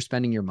where you're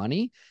spending your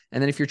money.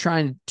 And then if you're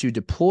trying to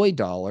deploy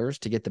dollars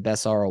to get the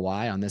best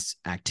ROI on this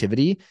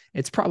activity,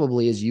 it's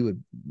probably, as you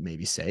would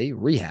maybe say,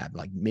 rehab,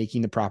 like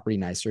making the property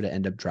nicer to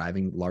end up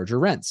driving larger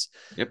rents.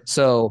 Yep.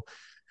 So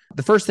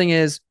the first thing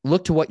is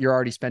look to what you're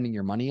already spending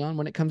your money on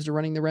when it comes to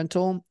running the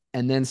rental,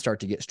 and then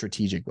start to get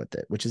strategic with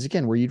it, which is,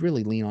 again, where you'd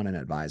really lean on an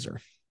advisor.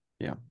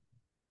 Yeah.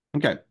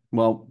 Okay.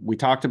 Well, we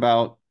talked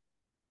about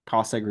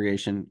cost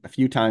segregation a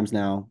few times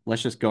now.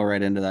 Let's just go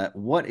right into that.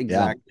 What Yeah.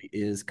 exactly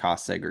is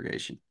cost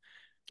segregation?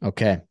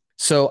 Okay.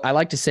 So I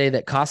like to say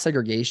that cost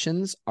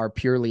segregations are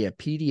purely a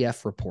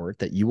PDF report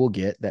that you will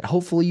get that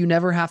hopefully you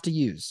never have to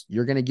use.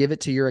 You're going to give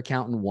it to your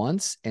accountant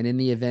once. And in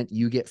the event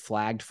you get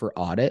flagged for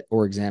audit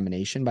or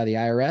examination by the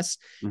IRS,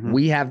 Mm-hmm.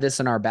 we have this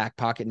in our back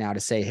pocket now to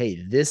say,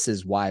 hey, this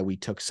is why we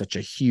took such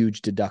a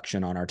huge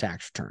deduction on our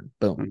tax return.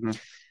 Boom. Mm-hmm.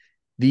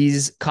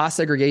 These cost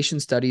segregation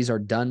studies are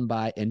done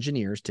by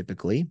engineers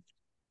typically.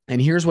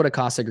 And here's what a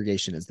cost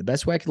segregation is. The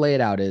best way I could lay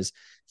it out is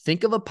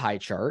think of a pie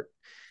chart.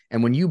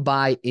 And when you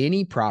buy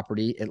any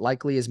property, it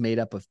likely is made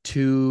up of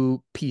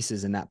two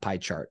pieces in that pie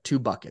chart, two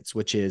buckets,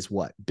 which is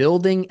what?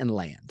 Building and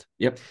land.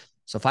 Yep.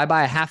 So if I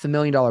buy a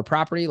 $500,000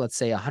 property, let's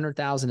say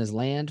 100,000 is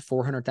land,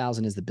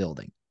 400,000 is the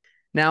building.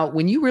 Now,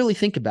 when you really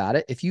think about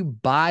it, if you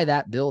buy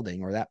that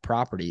building or that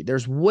property,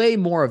 there's way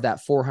more of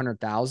that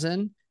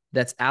 400,000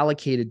 that's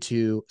allocated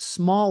to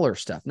smaller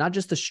stuff, not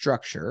just the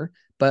structure,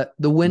 but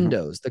the Mhm.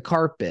 windows, the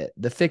carpet,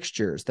 the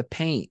fixtures, the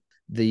paint,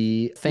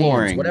 the fans,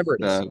 Flooring, whatever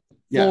it is.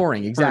 yeah,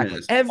 Flooring, exactly.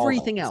 furnace, all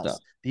Everything that stuff. else,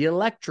 the Yeah.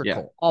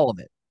 electrical, all of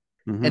it.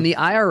 And Hmm. the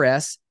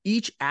IRS,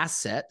 each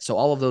asset, so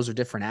all of those are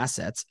different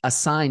assets,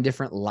 assign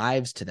different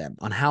lives to them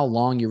on how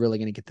long you're really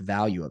going to get the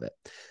value of it.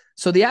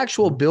 So the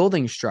actual Hmm.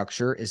 building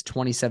structure is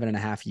 27 and a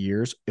half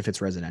years if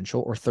it's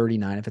residential or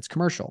 39 if it's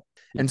commercial.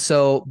 Yeah. And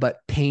so, but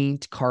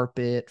paint,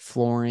 carpet,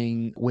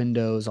 flooring,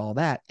 windows, all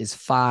that is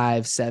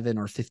 5, 7,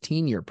 or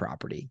 15-year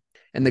property.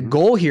 And the Hmm.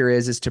 goal here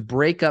is to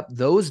break up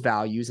those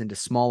values into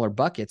smaller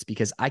buckets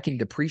because I can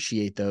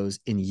depreciate those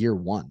in year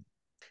one.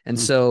 And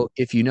Hmm. so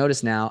if you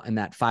notice now in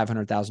that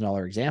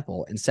 $500,000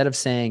 example, instead of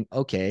saying,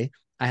 okay,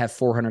 I have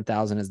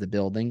 400,000 as the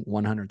building,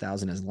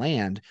 100,000 as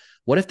land,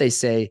 what if they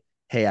say,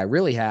 hey, I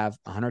really have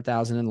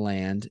 100,000 in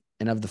land,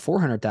 and of the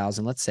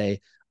 400,000, let's say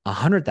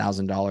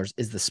 $100,000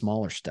 is the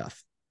smaller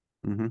stuff,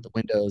 Hmm. the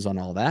windows on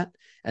all that,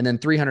 and then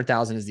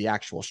 300,000 is the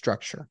actual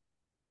structure.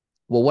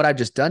 Well, what I've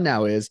just done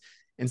now is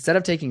instead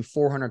of taking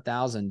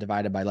 400,000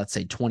 divided by, let's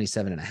say,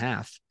 27 and a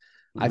half,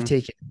 I've Hmm.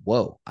 taken,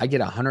 I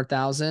get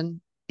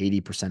 100,000,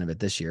 80% of it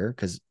this year,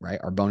 because right,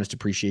 our bonus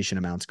depreciation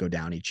amounts go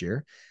down each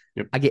year.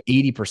 Yep. I get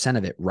 80%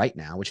 of it right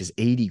now, which is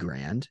 80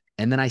 grand.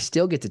 And then I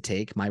still get to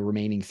take my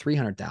remaining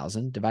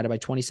 300,000 divided by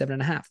 27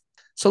 and a half.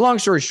 So long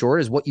story short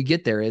is what you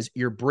get there is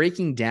you're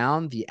breaking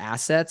down the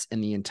assets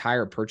and the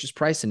entire purchase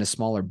price into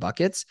smaller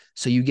buckets.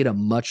 So you get a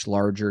much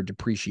larger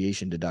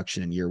depreciation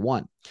deduction in year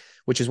one,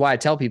 which is why I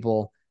tell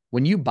people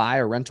when you buy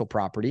a rental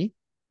property,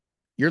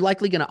 you're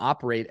likely going to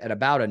operate at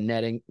about a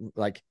netting,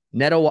 like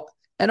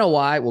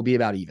NOI will be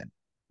about even,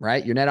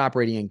 right? Your net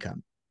operating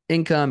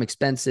income,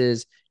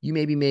 expenses, you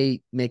maybe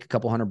may make a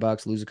couple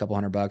 $100, lose a couple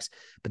 $100.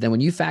 But then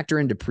when you factor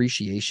in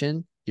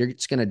depreciation,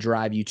 it's going to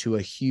drive you to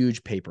a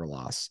huge paper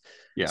loss.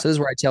 Yeah. So this is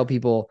where I tell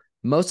people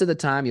most of the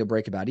time you'll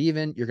break about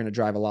even. You're going to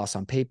drive a loss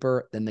on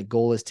paper. Then the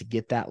goal is to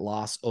get that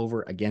loss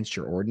over against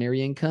your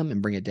ordinary income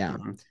and bring it down.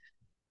 Hmm.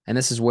 And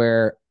this is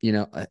where,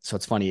 so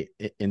it's funny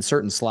in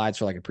certain slides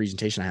for like a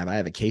presentation I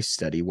have a case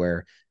study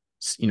where,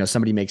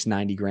 somebody makes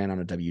 90 grand on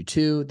a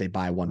W-2, they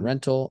buy one Hmm.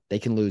 rental, they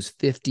can lose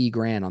 50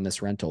 grand on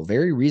this rental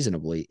very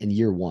reasonably in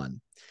year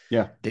one.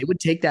 Yeah. They would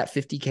take that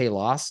 50K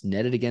loss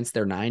netted against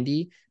their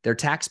 90, their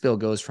tax bill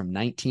goes from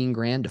 19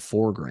 grand to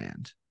 4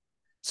 grand.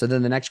 So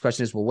then the next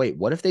question is, well, wait,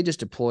 what if they just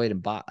deployed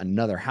and bought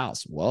another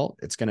house? Well,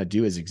 it's going to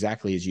do is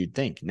exactly as you'd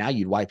think. Now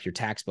you'd wipe your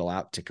tax bill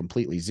out to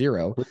completely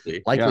zero,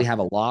 Completely. likely Yeah. have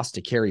a loss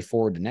to carry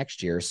forward to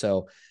next year.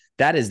 So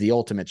that is the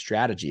ultimate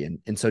strategy.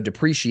 And so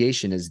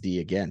depreciation is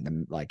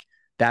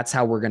that's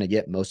how we're going to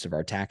get most of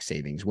our tax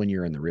savings when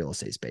you're in the real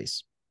estate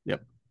space.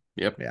 Yep.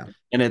 Yep. Yeah.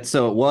 And it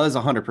was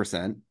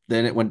 100%.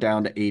 Then it went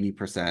down to 80%.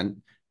 Next year,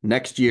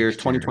 Next year is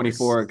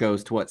 2024, it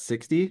goes to what,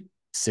 60?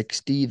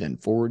 60, then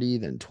 40,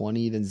 then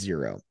 20, then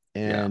zero.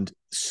 Yeah. And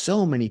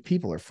so many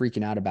people are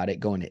freaking out about it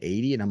going to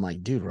 80. And I'm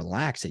like, dude,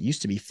 relax. It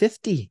used to be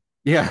 50.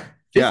 Yeah.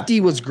 Yeah.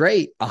 50 was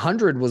great.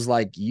 100 was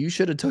like, you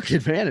should have took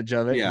advantage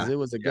of it because Yeah. it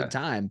was a Yeah. good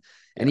time.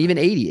 And Yeah. even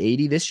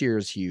 80 this year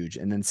is huge.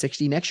 And then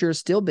 60 next year is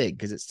still big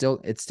because it's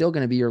still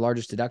going to be your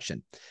largest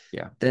deduction.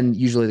 Yeah. Then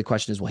usually the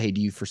question is, well, hey, do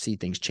you foresee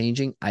things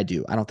changing? I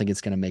do. I don't think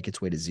it's going to make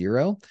its way to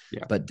zero,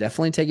 Yeah. but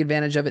definitely take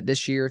advantage of it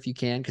this year if you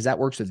can, because that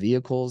works with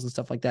vehicles and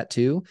stuff like that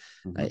too.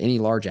 Hmm. Any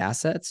large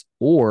assets,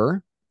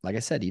 or like I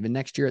said, even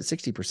next year at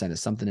 60% is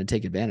something to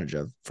take advantage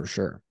of for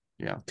sure.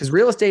 Yeah. Because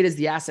real estate is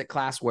the asset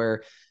class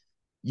where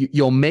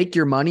you'll make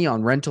your money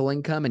on rental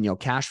income and you'll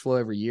cash flow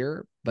every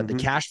year. But the Hmm.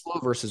 cash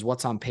flow versus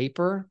what's on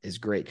paper is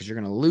great because you're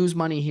going to lose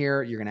money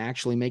here. You're going to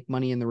actually make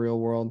money in the real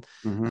world.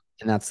 Hmm.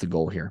 And that's the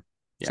goal here.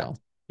 Yeah. So,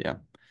 Yeah.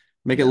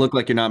 Make it yeah. look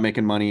like you're not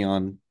making money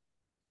on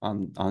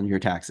your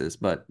taxes,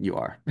 but you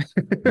are.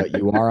 But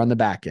you are on the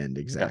back end.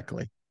 Yeah.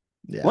 Exactly.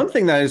 Yeah. One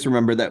thing that I just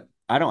remember that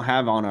I don't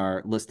have on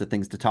our list of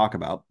things to talk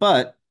about,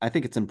 but I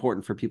think it's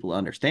important for people to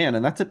understand,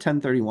 and that's a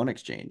 1031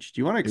 exchange.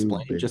 Do you want to Ooh,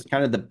 explain big. just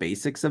kind of the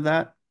basics of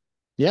that?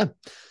 Yeah.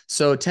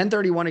 So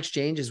 1031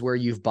 exchange is where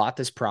you've bought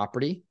this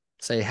property,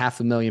 say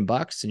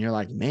 $500,000, and you're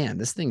like, man,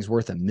 this thing's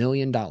worth $1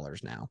 million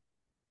now.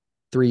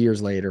 3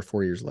 years later,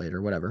 4 years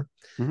later, whatever.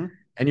 Hmm.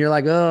 And you're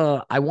like,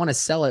 oh, I want to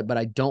sell it, but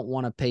I don't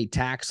want to pay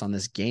tax on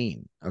this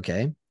gain.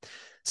 Okay.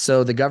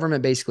 So the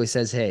government basically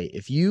says, hey,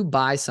 if you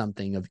buy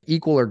something of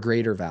equal or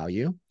greater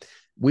value,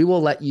 we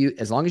will let you,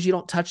 as long as you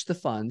don't touch the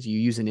funds, you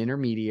use an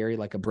intermediary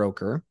like a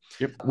broker,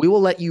 Yep. we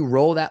will let you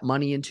roll that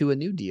money into a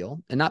new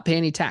deal and not pay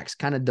any tax,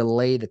 kind of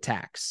delay the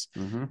tax.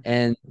 Hmm.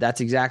 And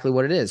that's exactly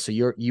what it is. So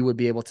you would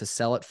be able to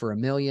sell it for $1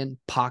 million,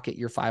 pocket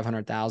your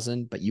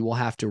 500,000, but you will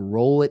have to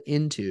roll it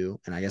into,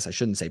 and I guess I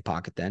shouldn't say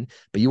pocket then,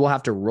 but you will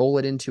have to roll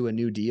it into a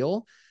new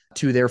deal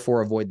to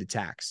therefore avoid the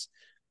tax.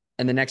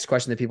 And the next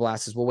question that people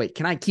ask is, well, wait,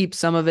 can I keep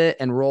some of it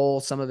and roll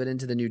some of it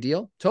into the new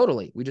deal?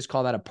 Totally. We just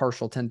call that a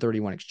partial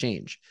 1031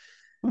 exchange.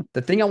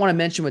 The thing I want to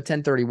mention with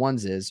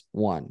 1031s is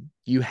one,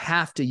 you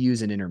have to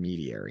use an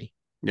intermediary.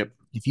 Yep.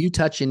 If you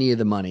touch any of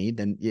the money,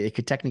 then it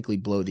could technically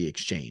blow the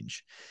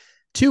exchange.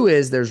 Two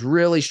is there's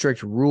really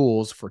strict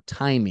rules for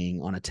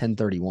timing on a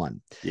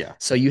 1031. Yeah.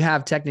 So you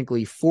have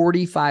technically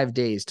 45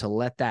 days to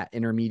let that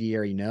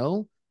intermediary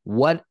know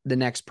what the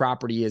next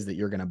property is that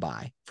you're going to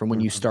buy from when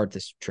you Mm-hmm. start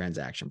this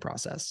transaction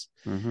process.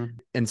 Mm-hmm.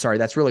 And sorry,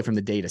 that's really from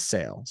the date of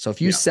sale. So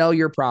if you Yeah. sell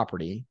your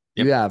property,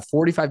 you Yep. have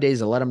 45 days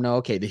to let them know,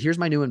 okay, here's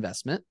my new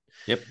investment.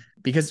 Yep.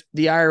 Because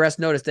the IRS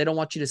noticed they don't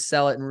want you to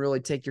sell it and really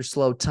take your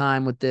slow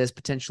time with this,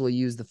 potentially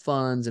use the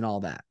funds and all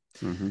that.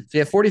 Mm-hmm. So you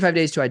have 45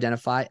 days to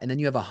identify, and then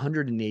you have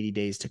 180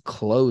 days to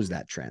close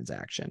that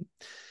transaction.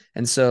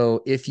 And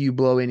so if you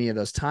blow any of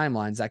those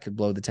timelines, that could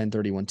blow the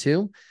 1031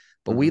 too.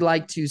 But we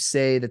like to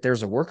say that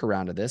there's a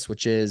workaround to this,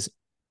 which is,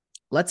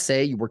 let's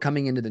say we're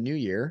coming into the new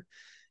year.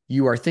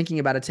 You are thinking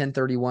about a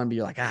 1031, but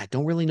you're like, I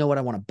don't really know what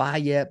I want to buy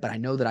yet, but I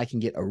know that I can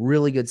get a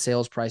really good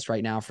sales price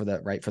right now for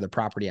the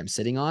property I'm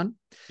sitting on.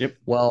 Yep.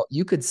 Well,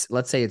 you could,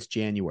 let's say it's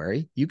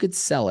January, you could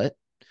sell it.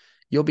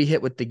 You'll be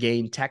hit with the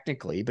gain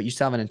technically, but you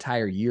still have an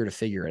entire year to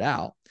figure it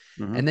out.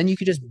 Mm-hmm. And then you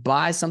could just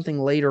buy something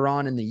later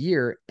on in the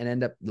year and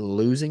end up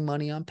losing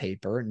money on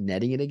paper,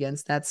 netting it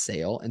against that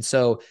sale. And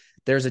so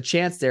there's a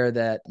chance there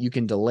that you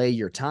can delay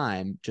your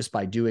time just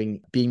by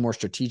being more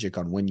strategic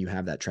on when you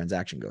have that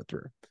transaction go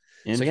through.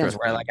 So again, it's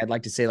where I'd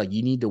like to say, like,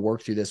 you need to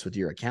work through this with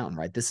your accountant,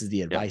 right? This is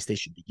the advice they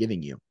should be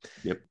giving you.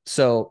 Yep.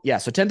 So yeah,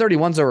 so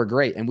 1031s are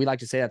great. And we like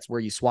to say that's where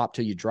you swap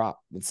till you drop.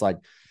 It's like,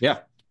 yeah,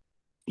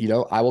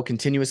 I will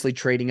continuously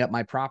trading up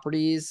my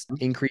properties,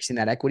 increasing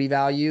that equity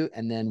value.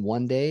 And then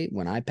one day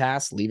when I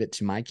pass, leave it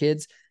to my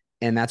kids.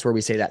 And that's where we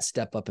say that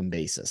step up in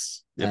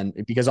basis. Yep.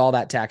 And because all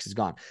that tax is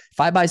gone. If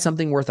I buy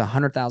something worth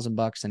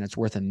 $100,000 and it's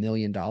worth $1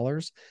 million,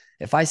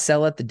 if I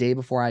sell it the day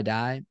before I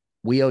die,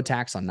 we owe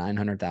tax on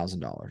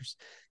 $900,000.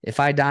 If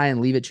I die and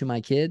leave it to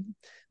my kid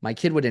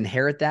would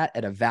inherit that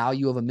at a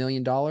value of $1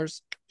 million.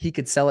 He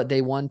could sell it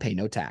day one, pay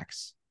no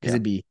tax, because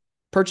it'd be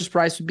purchase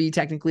price would be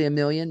technically $1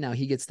 million. Now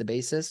he gets the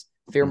basis.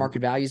 Fair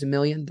market value is $1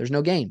 million. There's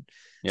no gain.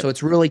 Yep. So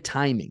it's really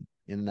timing.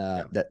 And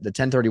the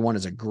 1031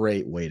 is a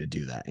great way to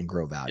do that and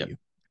grow value. Yep.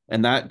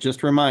 And that,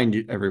 just remind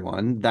you,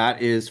 everyone,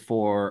 that is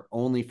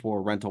only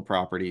for rental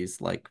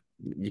properties. Like,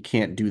 you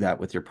can't do that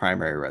with your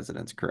primary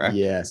residence, correct?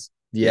 Yes.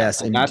 Yeah.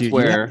 And that's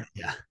where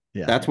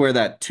that's where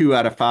that 2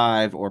 out of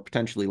 5 or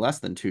potentially less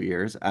than 2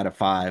 years out of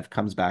 5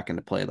 comes back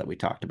into play that we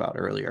talked about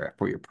earlier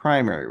for your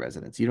primary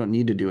residence. You don't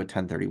need to do a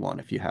 1031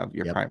 if you have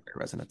your primary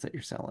residence that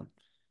you're selling.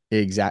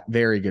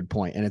 Very good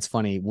point. And it's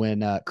funny,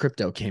 when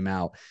crypto came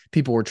out,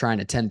 people were trying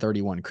to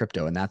 1031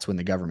 crypto, and that's when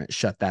the government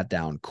shut that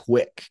down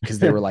quick, because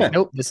they were like,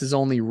 nope, this is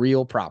only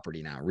real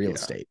property now, real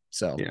estate.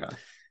 So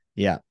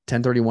yeah,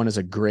 1031 is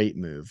a great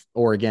move.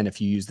 Or again, if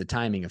you use the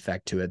timing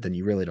effect to it, then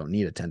you really don't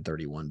need a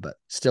 1031, but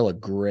still a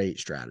great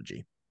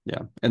strategy.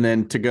 Yeah. And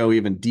then to go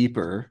even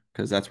deeper,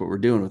 because that's what we're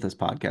doing with this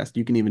podcast,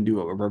 you can even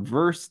do a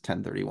reverse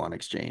 1031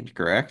 exchange,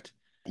 correct?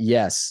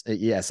 Yes.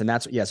 And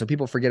that's, so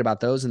people forget about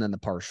those, and then the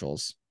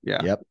partials.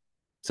 Yeah. Yep.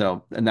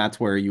 So, and that's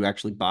where you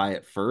actually buy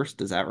it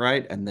first. Is that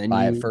right? And then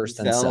buy you it first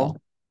and sell.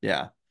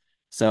 Yeah.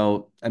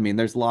 So, I mean,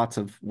 there's lots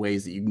of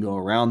ways that you can go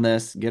around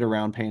this, get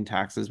around paying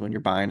taxes when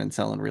you're buying and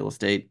selling real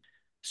estate.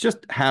 It's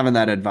just having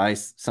that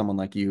advice, someone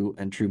like you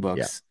and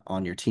TrueBooks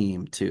on your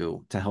team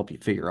to help you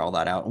figure all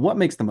that out. And what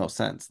makes the most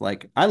sense?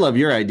 Like, I love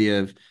your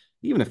idea of,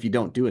 even if you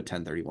don't do a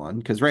 1031,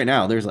 because right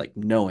now there's like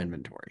no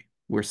inventory.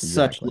 We're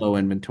such low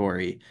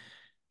inventory.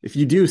 If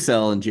you do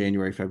sell in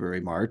January,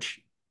 February, March,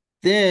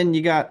 then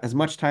you got as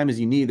much time as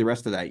you need the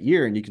rest of that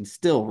year, and you can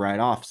still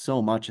write off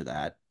so much of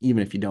that,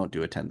 even if you don't do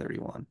a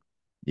 1031.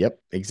 Yep,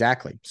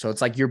 exactly. So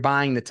it's like you're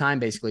buying the time,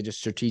 basically just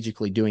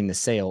strategically doing the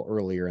sale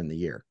earlier in the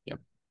year. Yep.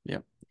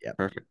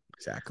 Perfect.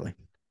 Exactly.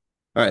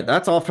 All right.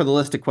 That's all for the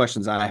list of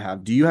questions I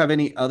have. Do you have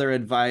any other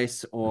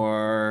advice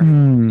or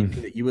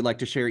anything that you would like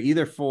to share,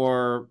 either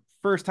for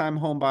first-time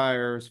home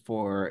buyers,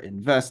 for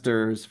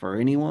investors, for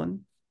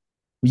anyone?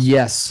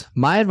 Yes.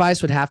 My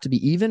advice would have to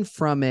be, even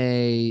from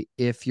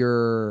if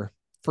you're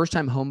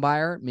first-time home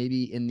buyer,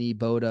 maybe in the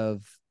boat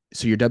of,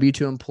 so you're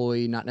W-2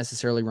 employee, not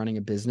necessarily running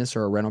a business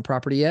or a rental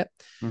property yet,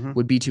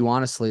 would be to,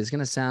 honestly, it's going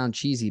to sound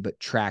cheesy, but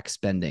track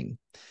spending.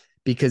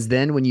 Because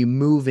then when you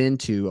move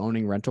into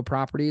owning rental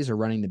properties or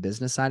running the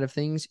business side of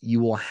things, you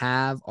will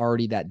have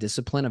already that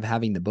discipline of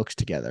having the books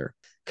together.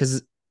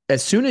 Because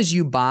as soon as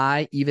you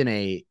buy even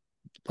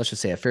let's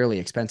just say a fairly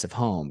expensive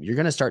home, you're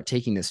going to start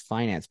taking this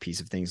finance piece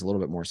of things a little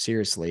bit more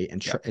seriously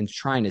and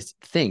trying to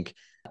think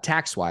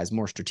tax-wise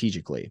more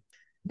strategically.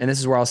 And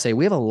this is where I'll say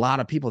we have a lot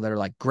of people that are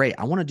like, great,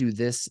 I want to do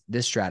this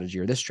strategy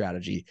or this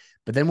strategy.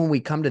 But then when we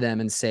come to them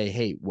and say,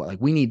 hey,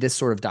 we need this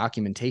sort of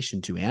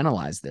documentation to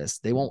analyze this,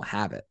 they won't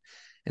have it.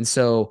 And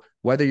so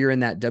whether you're in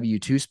that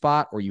W-2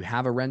 spot, or you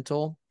have a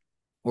rental,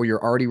 or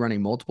you're already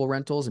running multiple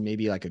rentals and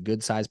maybe like a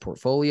good size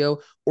portfolio,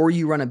 or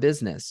you run a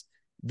business,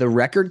 the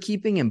record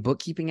keeping and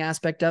bookkeeping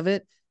aspect of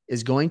it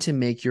is going to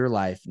make your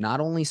life not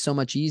only so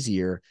much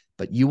easier,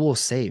 but you will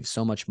save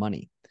so much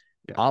money.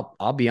 Yeah.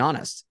 I'll be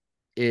honest.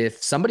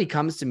 If somebody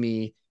comes to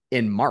me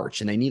in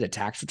March and they need a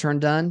tax return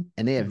done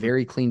and they have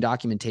very clean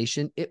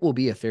documentation, it will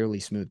be a fairly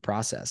smooth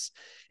process.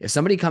 If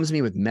somebody comes to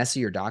me with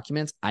messier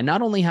documents, I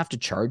not only have to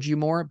charge you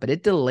more, but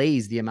it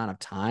delays the amount of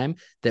time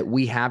that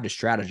we have to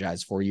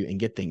strategize for you and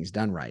get things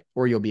done right,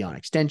 or you'll be on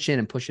extension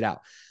and push it out.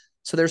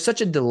 So there's such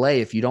a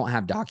delay if you don't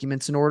have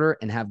documents in order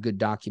and have good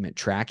document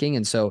tracking.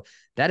 And so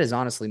that is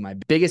honestly my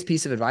biggest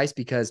piece of advice,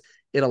 because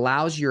it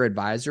allows your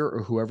advisor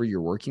or whoever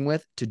you're working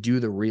with to do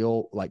the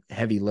real like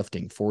heavy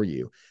lifting for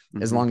you,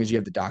 as long as you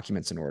have the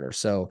documents in order.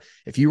 So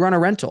if you run a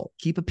rental,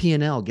 keep a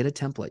P&L, get a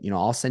template.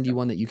 I'll send you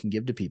one that you can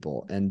give to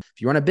people. And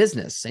if you run a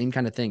business, same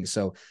kind of thing.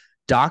 So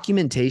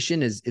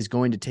documentation is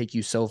going to take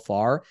you so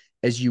far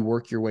as you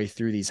work your way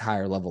through these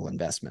higher level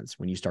investments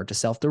when you start to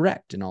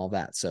self-direct and all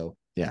that. So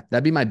yeah,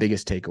 that'd be my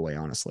biggest takeaway,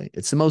 honestly.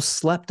 It's the most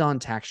slept on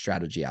tax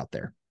strategy out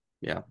there.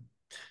 Yeah.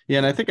 Yeah.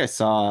 And I think I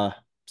saw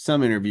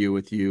some interview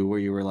with you where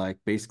you were like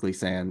basically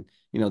saying,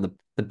 the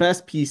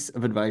best piece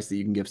of advice that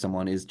you can give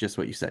someone is just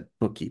what you said,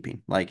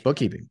 bookkeeping. Like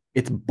Bookkeeping.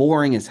 it's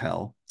boring as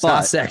hell. It's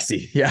not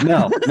sexy. Yeah.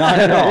 No, not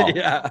at all.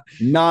 Yeah.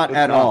 Not It's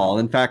at not. all.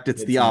 In fact,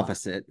 it's the not.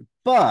 opposite.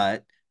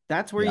 But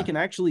that's where Yeah. you can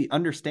actually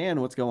understand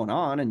what's going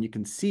on, and you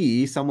can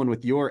see someone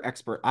with your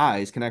expert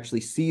eyes can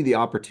actually see the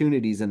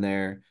opportunities in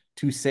there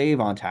to save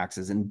on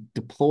taxes and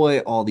deploy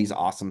all these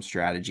awesome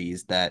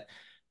strategies that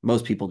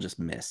most people just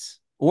miss.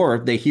 Or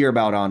they hear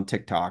about on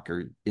TikTok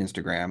or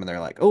Instagram and they're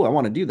like, oh, I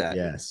want to do that.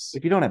 Yes.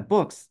 If you don't have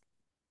books,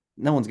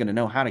 no one's going to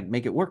know how to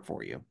make it work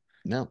for you.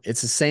 No,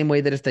 it's the same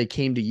way that if they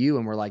came to you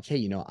and were like,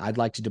 hey, I'd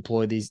like to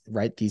deploy these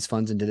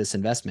funds into this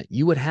investment,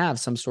 you would have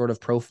some sort of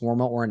pro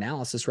forma or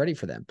analysis ready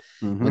for them.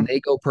 When they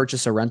go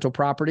purchase a rental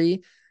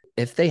property,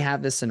 if they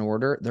have this in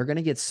order, they're going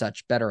to get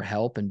such better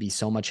help and be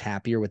so much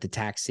happier with the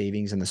tax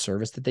savings and the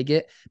service that they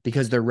get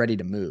because they're ready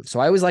to move.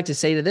 So I always like to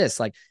say to this,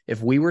 like,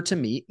 if we were to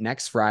meet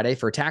next Friday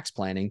for tax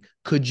planning,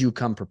 could you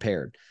come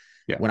prepared?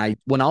 Yeah.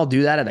 When I'll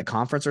do that at a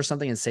conference or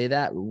something and say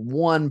that,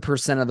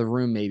 1% of the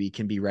room maybe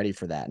can be ready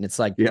for that. And it's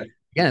like, yeah.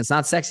 Again, it's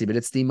not sexy, but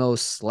it's the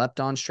most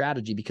slept on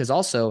strategy, because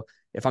also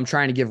if I'm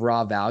trying to give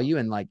raw value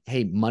and like,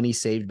 hey, money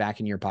saved back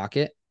in your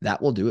pocket, that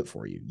will do it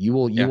for you. You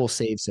will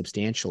save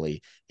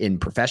substantially in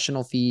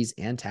professional fees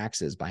and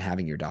taxes by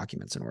having your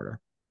documents in order.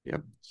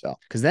 Yep. So,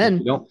 because then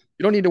you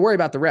don't need to worry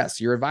about the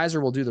rest. Your advisor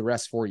will do the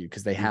rest for you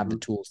because they have the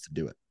tools to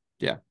do it.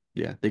 Yeah.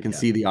 Yeah. They can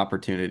see the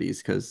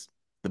opportunities because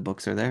the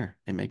books are there.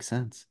 It makes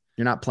sense.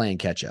 You're not playing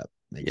catch up.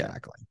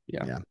 Exactly.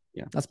 Yeah.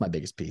 That's my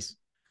biggest piece.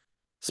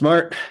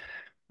 Smart.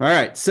 All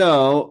right.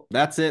 So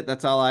that's it.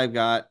 That's all I've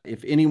got.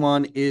 If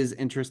anyone is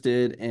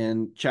interested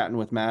in chatting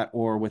with Matt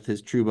or with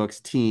his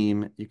TrueBooks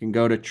team, you can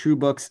go to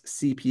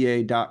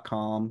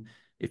truebookscpa.com.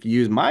 If you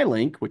use my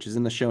link, which is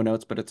in the show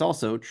notes, but it's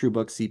also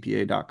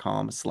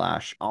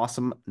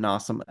truebookscpa.com/awesome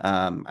nossum.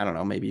 I don't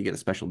know. Maybe you get a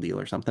special deal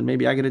or something.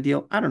 Maybe I get a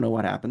deal. I don't know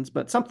what happens,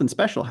 but something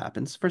special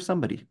happens for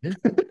somebody.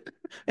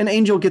 An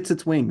angel gets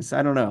its wings.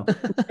 I don't know.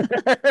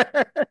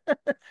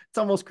 It's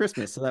almost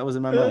Christmas, so that was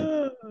in my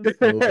mind.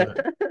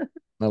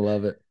 I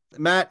love it.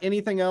 Matt,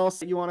 anything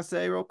else you want to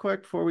say real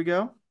quick before we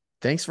go?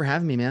 Thanks for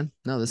having me, man.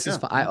 No, this is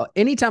fun.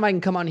 Anytime I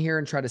can come on here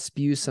and try to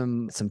spew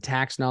some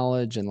tax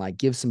knowledge and like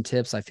give some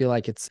tips, I feel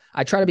like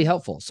I try to be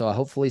helpful. So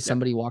hopefully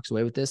somebody walks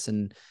away with this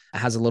and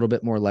has a little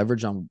bit more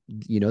leverage on,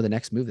 the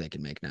next move they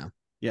can make now.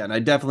 Yeah. And I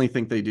definitely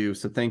think they do.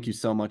 So thank you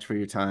so much for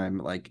your time.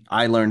 Like,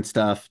 I learned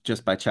stuff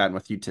just by chatting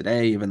with you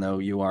today, even though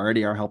you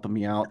already are helping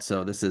me out.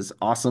 So this is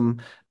awesome.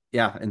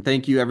 Yeah. And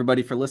thank you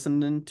everybody for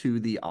listening to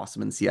the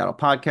Awesome in Seattle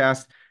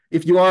podcast.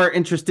 If you are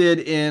interested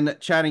in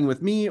chatting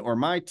with me or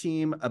my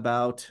team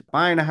about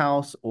buying a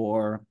house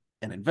or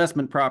an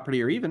investment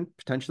property or even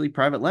potentially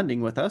private lending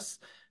with us,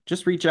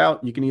 just reach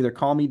out. You can either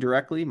call me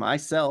directly. My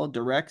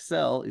direct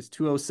cell is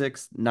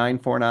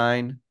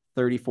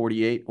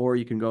 206-949-3048, or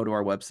you can go to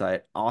our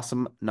website,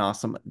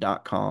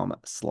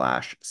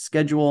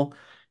 awesomenossum.com/schedule.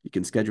 You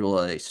can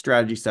schedule a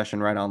strategy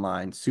session right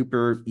online.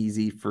 Super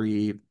easy,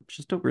 free,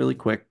 just a really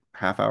quick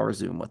half-hour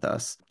Zoom with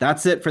us.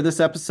 That's it for this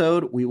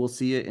episode. We will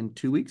see you in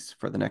 2 weeks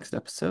for the next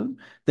episode.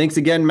 Thanks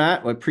again,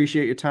 Matt. I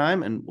appreciate your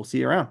time, and we'll see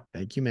you around.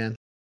 Thank you, man.